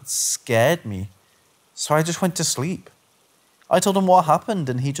sleeping. That scared me. So I just went to sleep. I told him what happened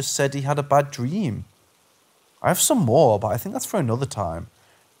and he just said he had a bad dream. I have some more, but I think that's for another time.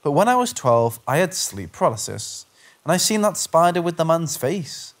 But when I was 12, I had sleep paralysis. And I seen that spider with the man's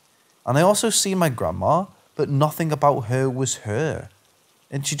face. And I also seen my grandma, but nothing about her was her.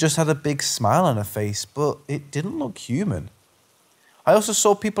 And she just had a big smile on her face, but it didn't look human. I also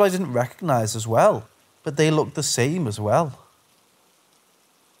saw people I didn't recognize as well, but they looked the same as well.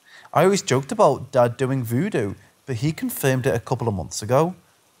 I always joked about Dad doing voodoo, but he confirmed it a couple of months ago.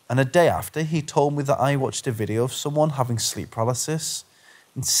 And a day after, he told me that I watched a video of someone having sleep paralysis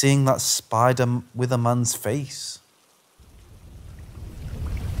and seeing that spider with a man's face.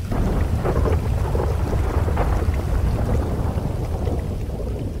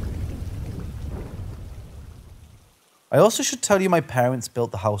 I also should tell you my parents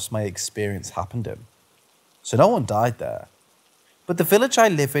built the house my experience happened in, so no one died there. But the village I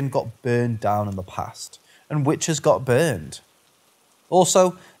live in got burned down in the past, and witches got burned.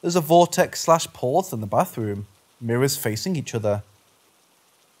 Also, there's a vortex/port in the bathroom, mirrors facing each other.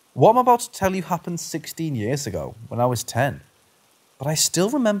 What I'm about to tell you happened 16 years ago, when I was 10, but I still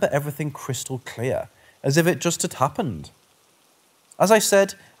remember everything crystal clear, as if it just had happened. As I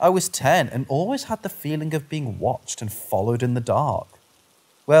said, I was 10 and always had the feeling of being watched and followed in the dark.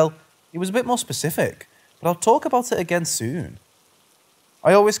 Well, it was a bit more specific, but I'll talk about it again soon.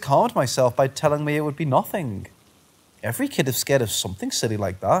 I always calmed myself by telling me it would be nothing. Every kid is scared of something silly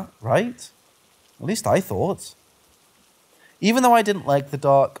like that, right? At least I thought. Even though I didn't like the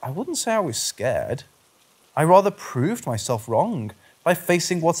dark, I wouldn't say I was scared. I rather proved myself wrong by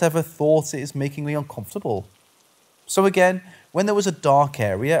facing whatever thought it is making me uncomfortable. So again, when there was a dark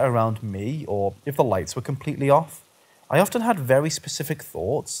area around me, or if the lights were completely off, I often had very specific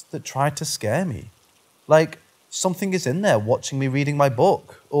thoughts that tried to scare me. Like, something is in there watching me reading my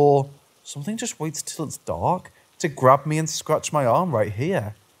book, or something just waits till it's dark to grab me and scratch my arm right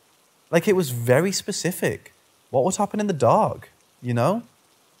here. Like, it was very specific. What would happen in the dark, you know?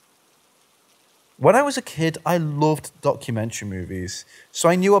 When I was a kid, I loved documentary movies, so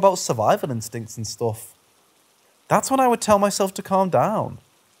I knew about survival instincts and stuff. That's when I would tell myself to calm down.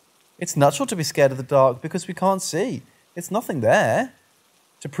 It's natural to be scared of the dark because we can't see. It's nothing there.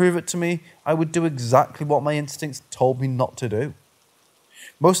 To prove it to me, I would do exactly what my instincts told me not to do.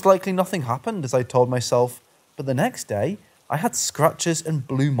 Most likely nothing happened, as I told myself, but the next day, I had scratches and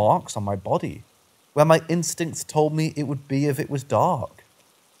blue marks on my body, where my instincts told me it would be if it was dark.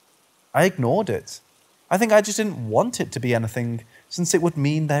 I ignored it. I think I just didn't want it to be anything, since it would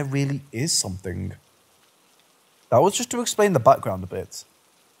mean there really is something. That was just to explain the background a bit.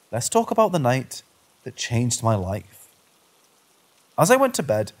 Let's talk about the night that changed my life. As I went to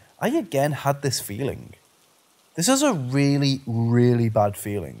bed, I again had this feeling. This is a really, really bad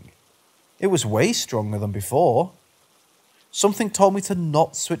feeling. It was way stronger than before. Something told me to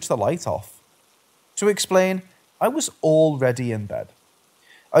not switch the light off. To explain, I was already in bed.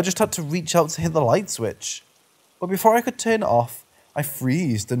 I just had to reach out to hit the light switch. But before I could turn it off, I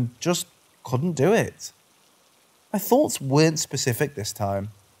freezed and just couldn't do it. My thoughts weren't specific this time.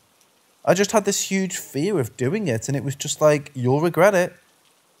 I just had this huge fear of doing it, and it was just like, you'll regret it.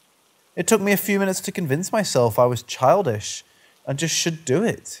 It took me a few minutes to convince myself I was childish and just should do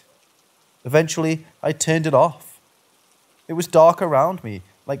it. Eventually, I turned it off. It was dark around me,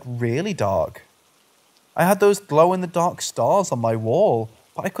 like really dark. I had those glow-in-the-dark stars on my wall,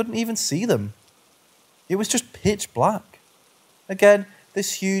 but I couldn't even see them. It was just pitch black. Again,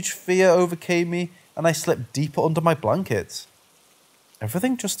 this huge fear overcame me, and I slipped deeper under my blanket.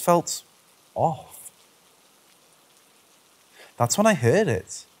 Everything just felt off. That's when I heard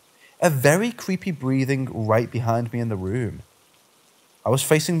it. A very creepy breathing right behind me in the room. I was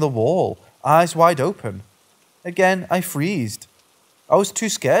facing the wall, eyes wide open. Again, I freezed. I was too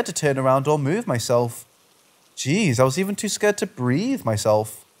scared to turn around or move myself. Jeez, I was even too scared to breathe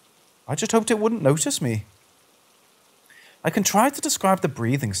myself. I just hoped it wouldn't notice me. I can try to describe the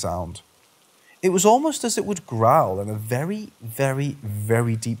breathing sound. It was almost as it would growl in a very, very,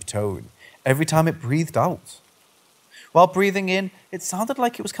 very deep tone every time it breathed out. While breathing in, it sounded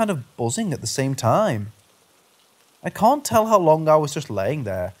like it was kind of buzzing at the same time. I can't tell how long I was just laying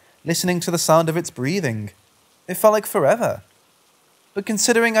there, listening to the sound of its breathing. It felt like forever. But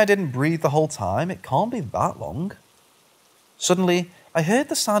considering I didn't breathe the whole time, it can't be that long. Suddenly, I heard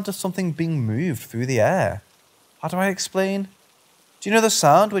the sound of something being moved through the air. How do I explain? Do you know the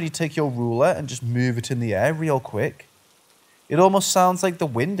sound when you take your ruler and just move it in the air real quick? It almost sounds like the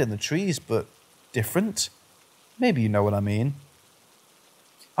wind in the trees, but different. Maybe you know what I mean.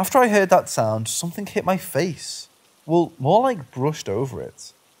 After I heard that sound, something hit my face. Well, more like brushed over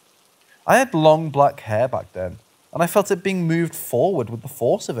it. I had long black hair back then, and I felt it being moved forward with the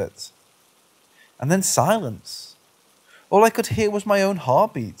force of it. And then silence. All I could hear was my own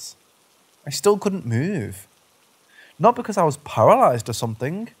heartbeat. I still couldn't move. Not because I was paralyzed or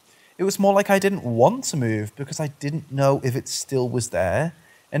something. It was more like I didn't want to move because I didn't know if it still was there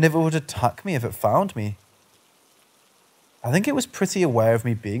and if it would attack me if it found me. I think it was pretty aware of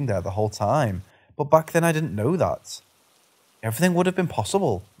me being there the whole time, but back then I didn't know that. Everything would have been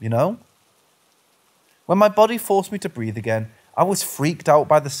possible, you know? When my body forced me to breathe again, I was freaked out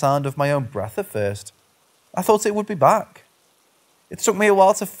by the sound of my own breath at first. I thought it would be back. It took me a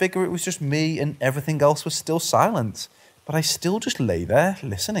while to figure it was just me and everything else was still silent, but I still just lay there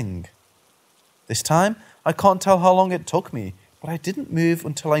listening. This time, I can't tell how long it took me, but I didn't move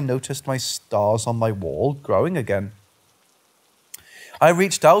until I noticed my stars on my wall growing again. I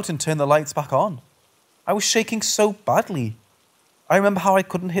reached out and turned the lights back on. I was shaking so badly. I remember how I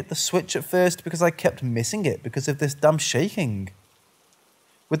couldn't hit the switch at first because I kept missing it because of this damn shaking.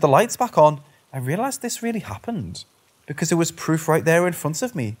 With the lights back on, I realised this really happened because there was proof right there in front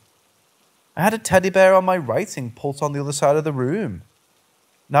of me. I had a teddy bear on my writing pulled on the other side of the room.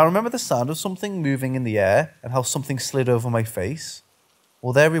 Now remember the sound of something moving in the air and how something slid over my face?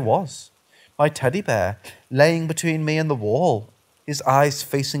 Well, there he was, my teddy bear, laying between me and the wall, his eyes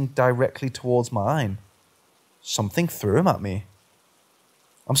facing directly towards mine. Something threw him at me.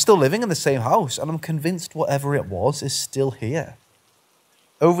 I'm still living in the same house, and I'm convinced whatever it was is still here.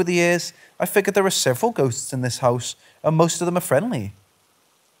 Over the years, I figured there are several ghosts in this house, and most of them are friendly.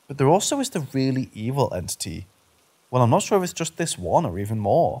 But there also is the really evil entity. Well, I'm not sure if it's just this one or even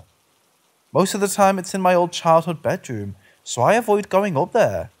more. Most of the time it's in my old childhood bedroom, so I avoid going up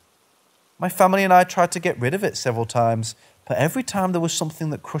there. My family and I tried to get rid of it several times, but every time there was something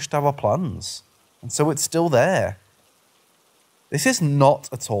that crushed our plans, and so it's still there. This is not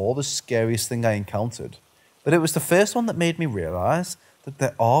at all the scariest thing I encountered, but it was the first one that made me realise that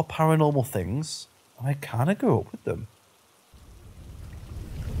there are paranormal things, and I kinda grew up with them.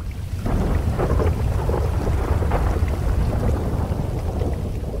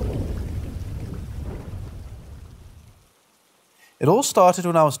 It all started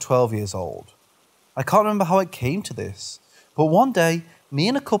when I was 12 years old. I can't remember how it came to this, but one day, me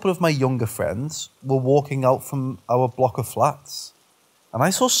and a couple of my younger friends were walking out from our block of flats, and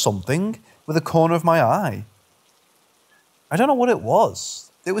I saw something with the corner of my eye. I don't know what it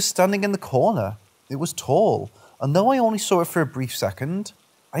was. It was standing in the corner. It was tall, and though I only saw it for a brief second,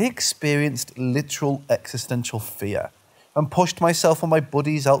 I experienced literal existential fear and pushed myself and my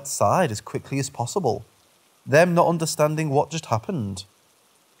buddies outside as quickly as possible, them not understanding what just happened.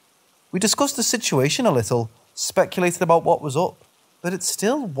 We discussed the situation a little, speculated about what was up, but it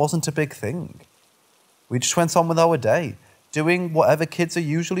still wasn't a big thing. We just went on with our day, doing whatever kids are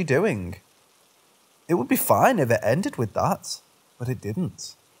usually doing. It would be fine if it ended with that, but it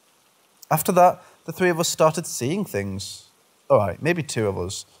didn't. After that, the three of us started seeing things. Alright, maybe two of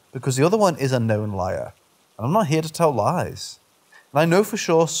us, because the other one is a known liar, and I'm not here to tell lies. And I know for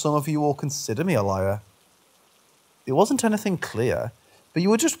sure some of you will consider me a liar. It wasn't anything clear, but you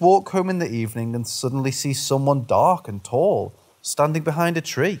would just walk home in the evening and suddenly see someone dark and tall standing behind a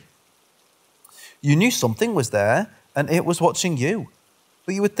tree. You knew something was there and it was watching you,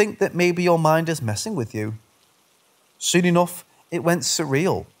 but you would think that maybe your mind is messing with you. Soon enough, it went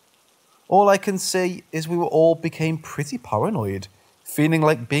surreal. All I can say is we all became pretty paranoid, feeling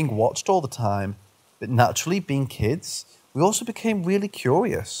like being watched all the time, but naturally, being kids, we also became really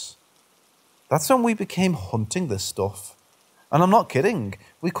curious. That's when we became hunting this stuff. And I'm not kidding,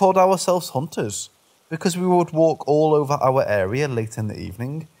 we called ourselves hunters, because we would walk all over our area late in the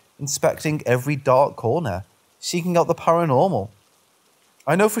evening, inspecting every dark corner, seeking out the paranormal.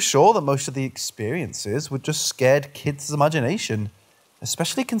 I know for sure that most of the experiences were just scared kids' imagination,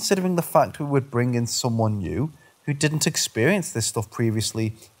 especially considering the fact we would bring in someone new who didn't experience this stuff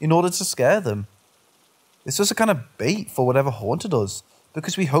previously in order to scare them. This was a kind of bait for whatever haunted us,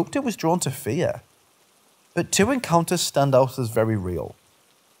 because we hoped it was drawn to fear. But two encounters stand out as very real.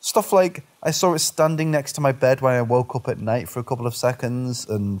 Stuff like, I saw it standing next to my bed when I woke up at night for a couple of seconds,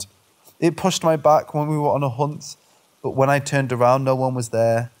 and it pushed my back when we were on a hunt, but when I turned around no one was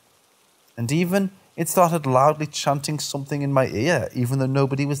there. And even, it started loudly chanting something in my ear even though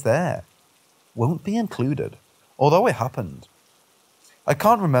nobody was there. Won't be included, although it happened. I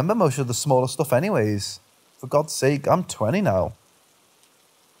can't remember most of the smaller stuff anyways. For God's sake, I'm 20 now.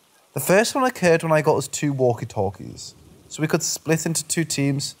 The first one occurred when I got us 2 walkie-talkies, so we could split into 2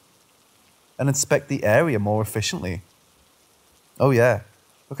 teams and inspect the area more efficiently. Oh yeah,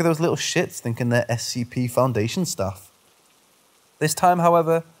 look at those little shits thinking they're SCP Foundation staff. This time,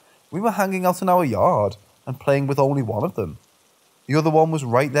 however, we were hanging out in our yard and playing with only one of them. The other one was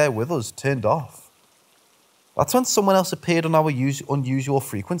right there with us, turned off. That's when someone else appeared on our unusual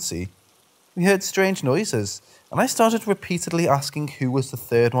frequency. We heard strange noises, and I started repeatedly asking who was the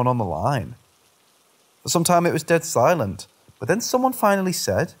third one on the line. For some time it was dead silent, but then someone finally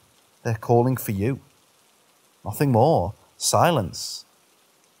said, "They're calling for you." Nothing more. Silence.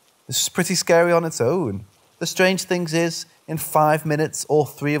 This was pretty scary on its own. The strange thing is, in 5 minutes, all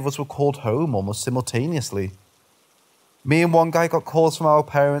 3 of us were called home almost simultaneously. Me and one guy got calls from our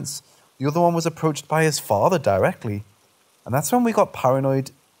parents, the other one was approached by his father directly, and that's when we got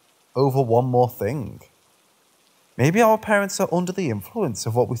paranoid over one more thing. Maybe our parents are under the influence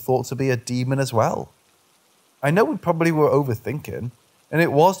of what we thought to be a demon as well. I know we probably were overthinking, and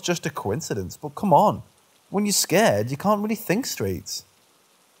it was just a coincidence, but come on, when you're scared, you can't really think straight.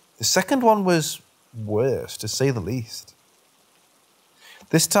 The second one was worse, to say the least.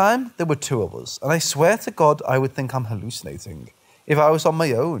 This time, there were two of us, and I swear to God I would think I'm hallucinating if I was on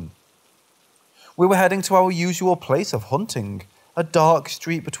my own. We were heading to our usual place of hunting, a dark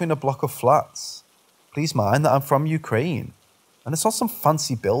street between a block of flats. Please mind that I'm from Ukraine, and it's not some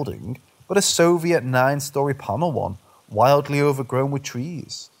fancy building, but a Soviet 9-story panel one, wildly overgrown with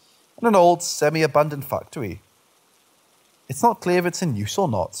trees, and an old semi-abandoned factory. It's not clear if it's in use or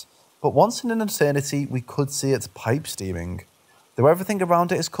not, but once in an eternity we could see its pipe steaming, though everything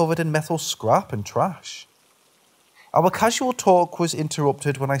around it is covered in metal scrap and trash. Our casual talk was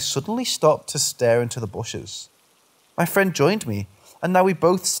interrupted when I suddenly stopped to stare into the bushes. My friend joined me, and now we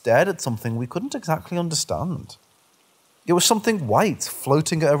both stared at something we couldn't exactly understand. It was something white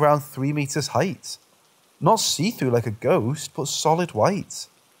floating at around 3 meters height. Not see-through like a ghost, but solid white.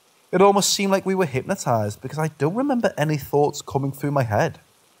 It almost seemed like we were hypnotized because I don't remember any thoughts coming through my head.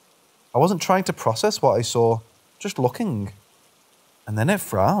 I wasn't trying to process what I saw, just looking. And then it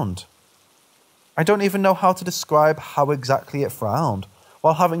frowned. I don't even know how to describe how exactly it frowned,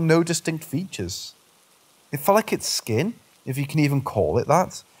 while having no distinct features. It felt like its skin, if you can even call it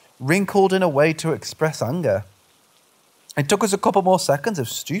that, wrinkled in a way to express anger. It took us a couple more seconds of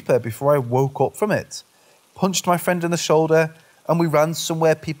stupor before I woke up from it, punched my friend in the shoulder, and we ran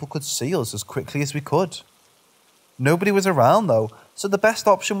somewhere people could see us as quickly as we could. Nobody was around though, so the best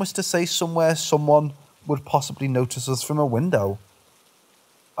option was to stay somewhere someone would possibly notice us from a window.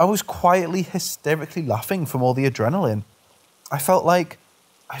 I was quietly, hysterically laughing from all the adrenaline. I felt like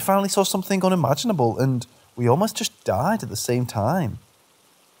I finally saw something unimaginable, and we almost just died at the same time.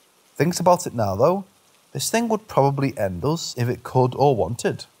 Thinks about it now though, this thing would probably end us if it could or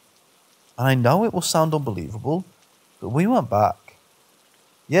wanted. And I know it will sound unbelievable, but we went back.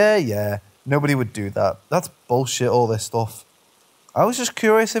 Yeah, nobody would do that. That's bullshit, all this stuff. I was just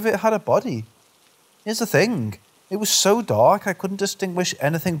curious if it had a body. Here's the thing, it was so dark I couldn't distinguish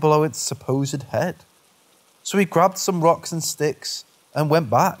anything below its supposed head. So we grabbed some rocks and sticks and went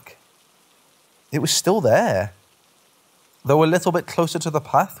back. It was still there, though a little bit closer to the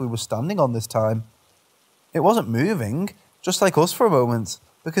path we were standing on this time. It wasn't moving, just like us for a moment,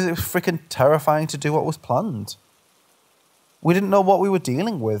 because it was freaking terrifying to do what was planned. We didn't know what we were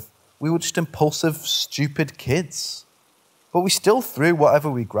dealing with. We were just impulsive, stupid kids. But we still threw whatever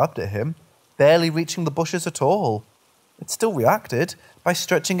we grabbed at him, barely reaching the bushes at all. It still reacted by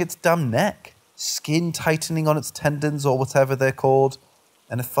stretching its damn neck, skin tightening on its tendons or whatever they're called,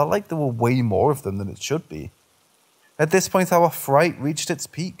 and it felt like there were way more of them than it should be. At this point, our fright reached its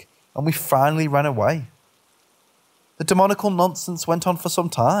peak, and we finally ran away. The demonical nonsense went on for some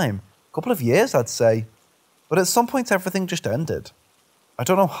time, a couple of years I'd say, but at some point everything just ended. I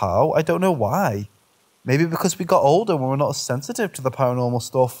don't know how, I don't know why. Maybe because we got older and we were not as sensitive to the paranormal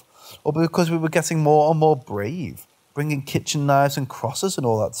stuff, or because we were getting more and more brave, bringing kitchen knives and crosses and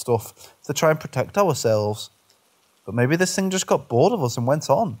all that stuff to try and protect ourselves. But maybe this thing just got bored of us and went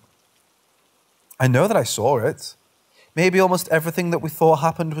on. I know that I saw it. Maybe almost everything that we thought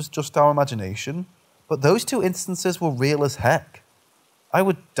happened was just our imagination, but those two instances were real as heck. I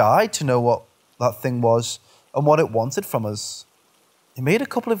would die to know what that thing was and what it wanted from us. It made a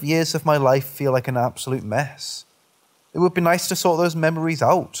couple of years of my life feel like an absolute mess. It would be nice to sort those memories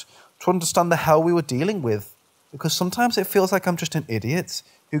out, to understand the hell we were dealing with, because sometimes it feels like I'm just an idiot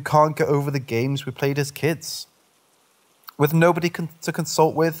who can't get over the games we played as kids. With nobody to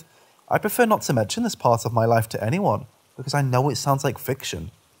consult with, I prefer not to mention this part of my life to anyone, because I know it sounds like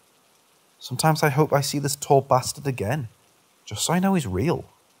fiction. Sometimes I hope I see this tall bastard again, just so I know he's real.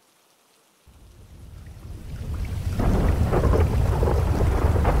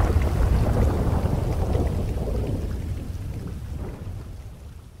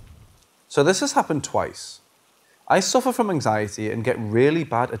 So this has happened twice. I suffer from anxiety and get really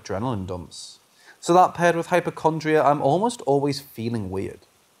bad adrenaline dumps. So that paired with hypochondria, I'm almost always feeling weird.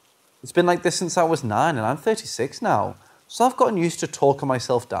 It's been like this since I was 9 and I'm 36 now, so I've gotten used to talking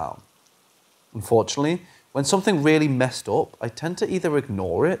myself down. Unfortunately, when something really messed up, I tend to either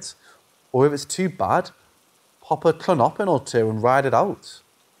ignore it, or if it's too bad, pop a Klonopin or two and ride it out.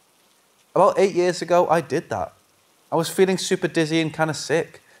 About 8 years ago, I did that. I was feeling super dizzy and kind of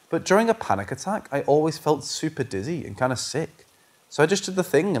sick, but during a panic attack, I always felt super dizzy and kind of sick. So I just did the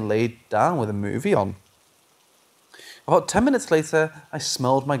thing and laid down with a movie on. About 10 minutes later, I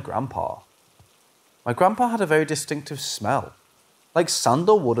smelled my grandpa. My grandpa had a very distinctive smell, like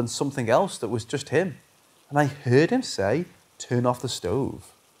sandalwood and something else that was just him. And I heard him say, "Turn off the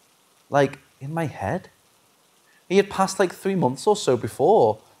stove." Like, in my head. He had passed like 3 months or so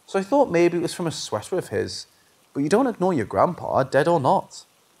before, so I thought maybe it was from a sweater of his. But you don't ignore your grandpa, dead or not.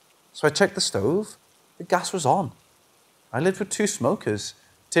 So I checked the stove. The gas was on. I lived with 2 smokers,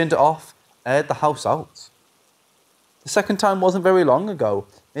 turned it off, aired the house out. The second time wasn't very long ago,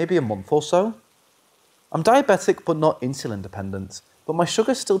 maybe a month or so. I'm diabetic but not insulin dependent, but my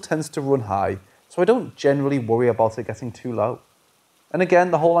sugar still tends to run high, so I don't generally worry about it getting too low. And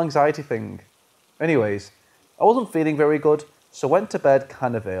again, the whole anxiety thing. Anyways, I wasn't feeling very good, so went to bed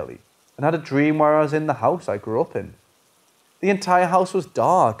kind of early, and had a dream where I was in the house I grew up in. The entire house was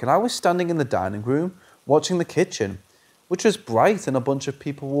dark, and I was standing in the dining room, watching the kitchen, which was bright and a bunch of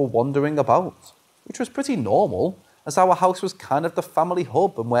people were wandering about, which was pretty normal, as our house was kind of the family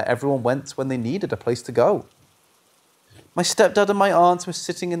hub and where everyone went when they needed a place to go. My stepdad and my aunt were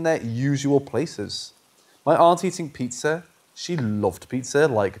sitting in their usual places. My aunt eating pizza. She loved pizza,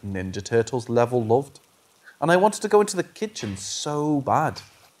 like Ninja Turtles level loved. And I wanted to go into the kitchen so bad.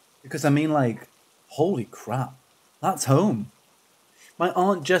 Because I mean, like, holy crap, that's home. My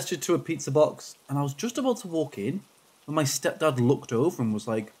aunt gestured to a pizza box, and I was just about to walk in when my stepdad looked over and was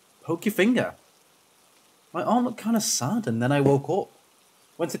like, "Poke your finger." My aunt looked kind of sad, and then I woke up.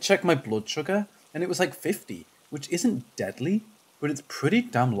 Went to check my blood sugar, and it was like 50, which isn't deadly, but it's pretty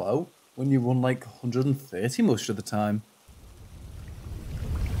damn low when you run like 130 most of the time.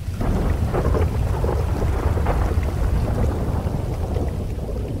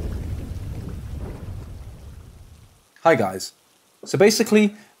 Hi guys. So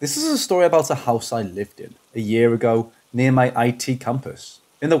basically, this is a story about a house I lived in a year ago near my IT campus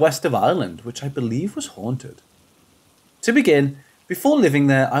in the west of Ireland, which I believe was haunted. To begin, before living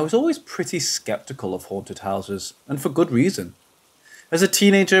there, I was always pretty skeptical of haunted houses, and for good reason. As a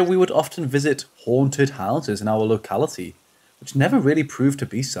teenager, we would often visit haunted houses in our locality, which never really proved to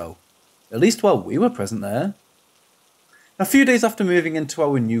be so, at least while we were present there. A few days after moving into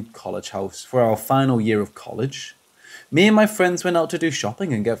our new college house for our final year of college, me and my friends went out to do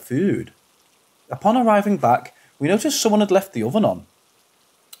shopping and get food. Upon arriving back, we noticed someone had left the oven on.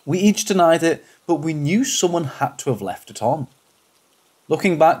 We each denied it, but we knew someone had to have left it on.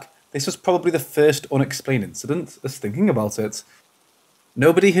 Looking back, this was probably the first unexplained incident, as thinking about it.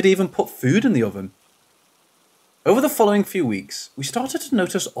 Nobody had even put food in the oven. Over the following few weeks, we started to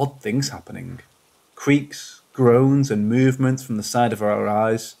notice odd things happening. Creaks, groans, and movements from the side of our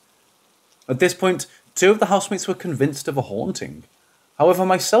eyes. At this point, 2 of the housemates were convinced of a haunting. However,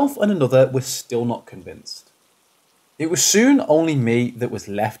 myself and another were still not convinced. It was soon only me that was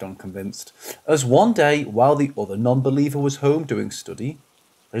left unconvinced, as one day, while the other non-believer was home doing study,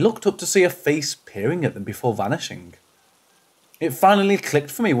 they looked up to see a face peering at them before vanishing. It finally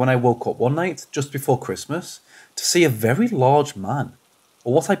clicked for me when I woke up one night, just before Christmas, to see a very large man,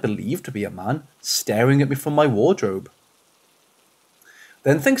 or what I believed to be a man, staring at me from my wardrobe.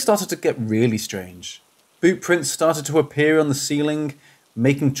 Then things started to get really strange. Boot prints started to appear on the ceiling,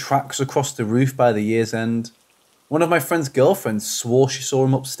 making tracks across the roof by the year's end. One of my friend's girlfriends swore she saw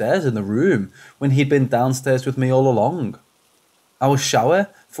him upstairs in the room when he'd been downstairs with me all along. Our shower,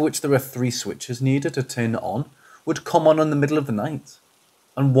 for which there are 3 switches needed to turn it on, would come on in the middle of the night.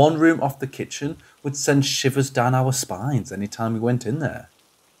 And one room off the kitchen would send shivers down our spines any time we went in there.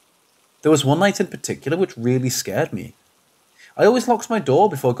 There was one night in particular which really scared me. I always locked my door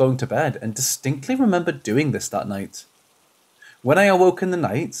before going to bed and distinctly remember doing this that night. When I awoke in the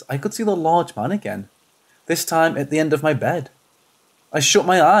night, I could see the large man again, this time at the end of my bed. I shut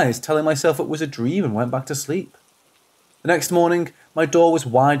my eyes, telling myself it was a dream, and went back to sleep. The next morning, my door was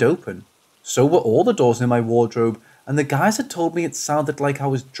wide open. So were all the doors in my wardrobe, and the guys had told me it sounded like I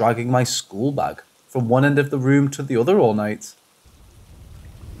was dragging my school bag from one end of the room to the other all night.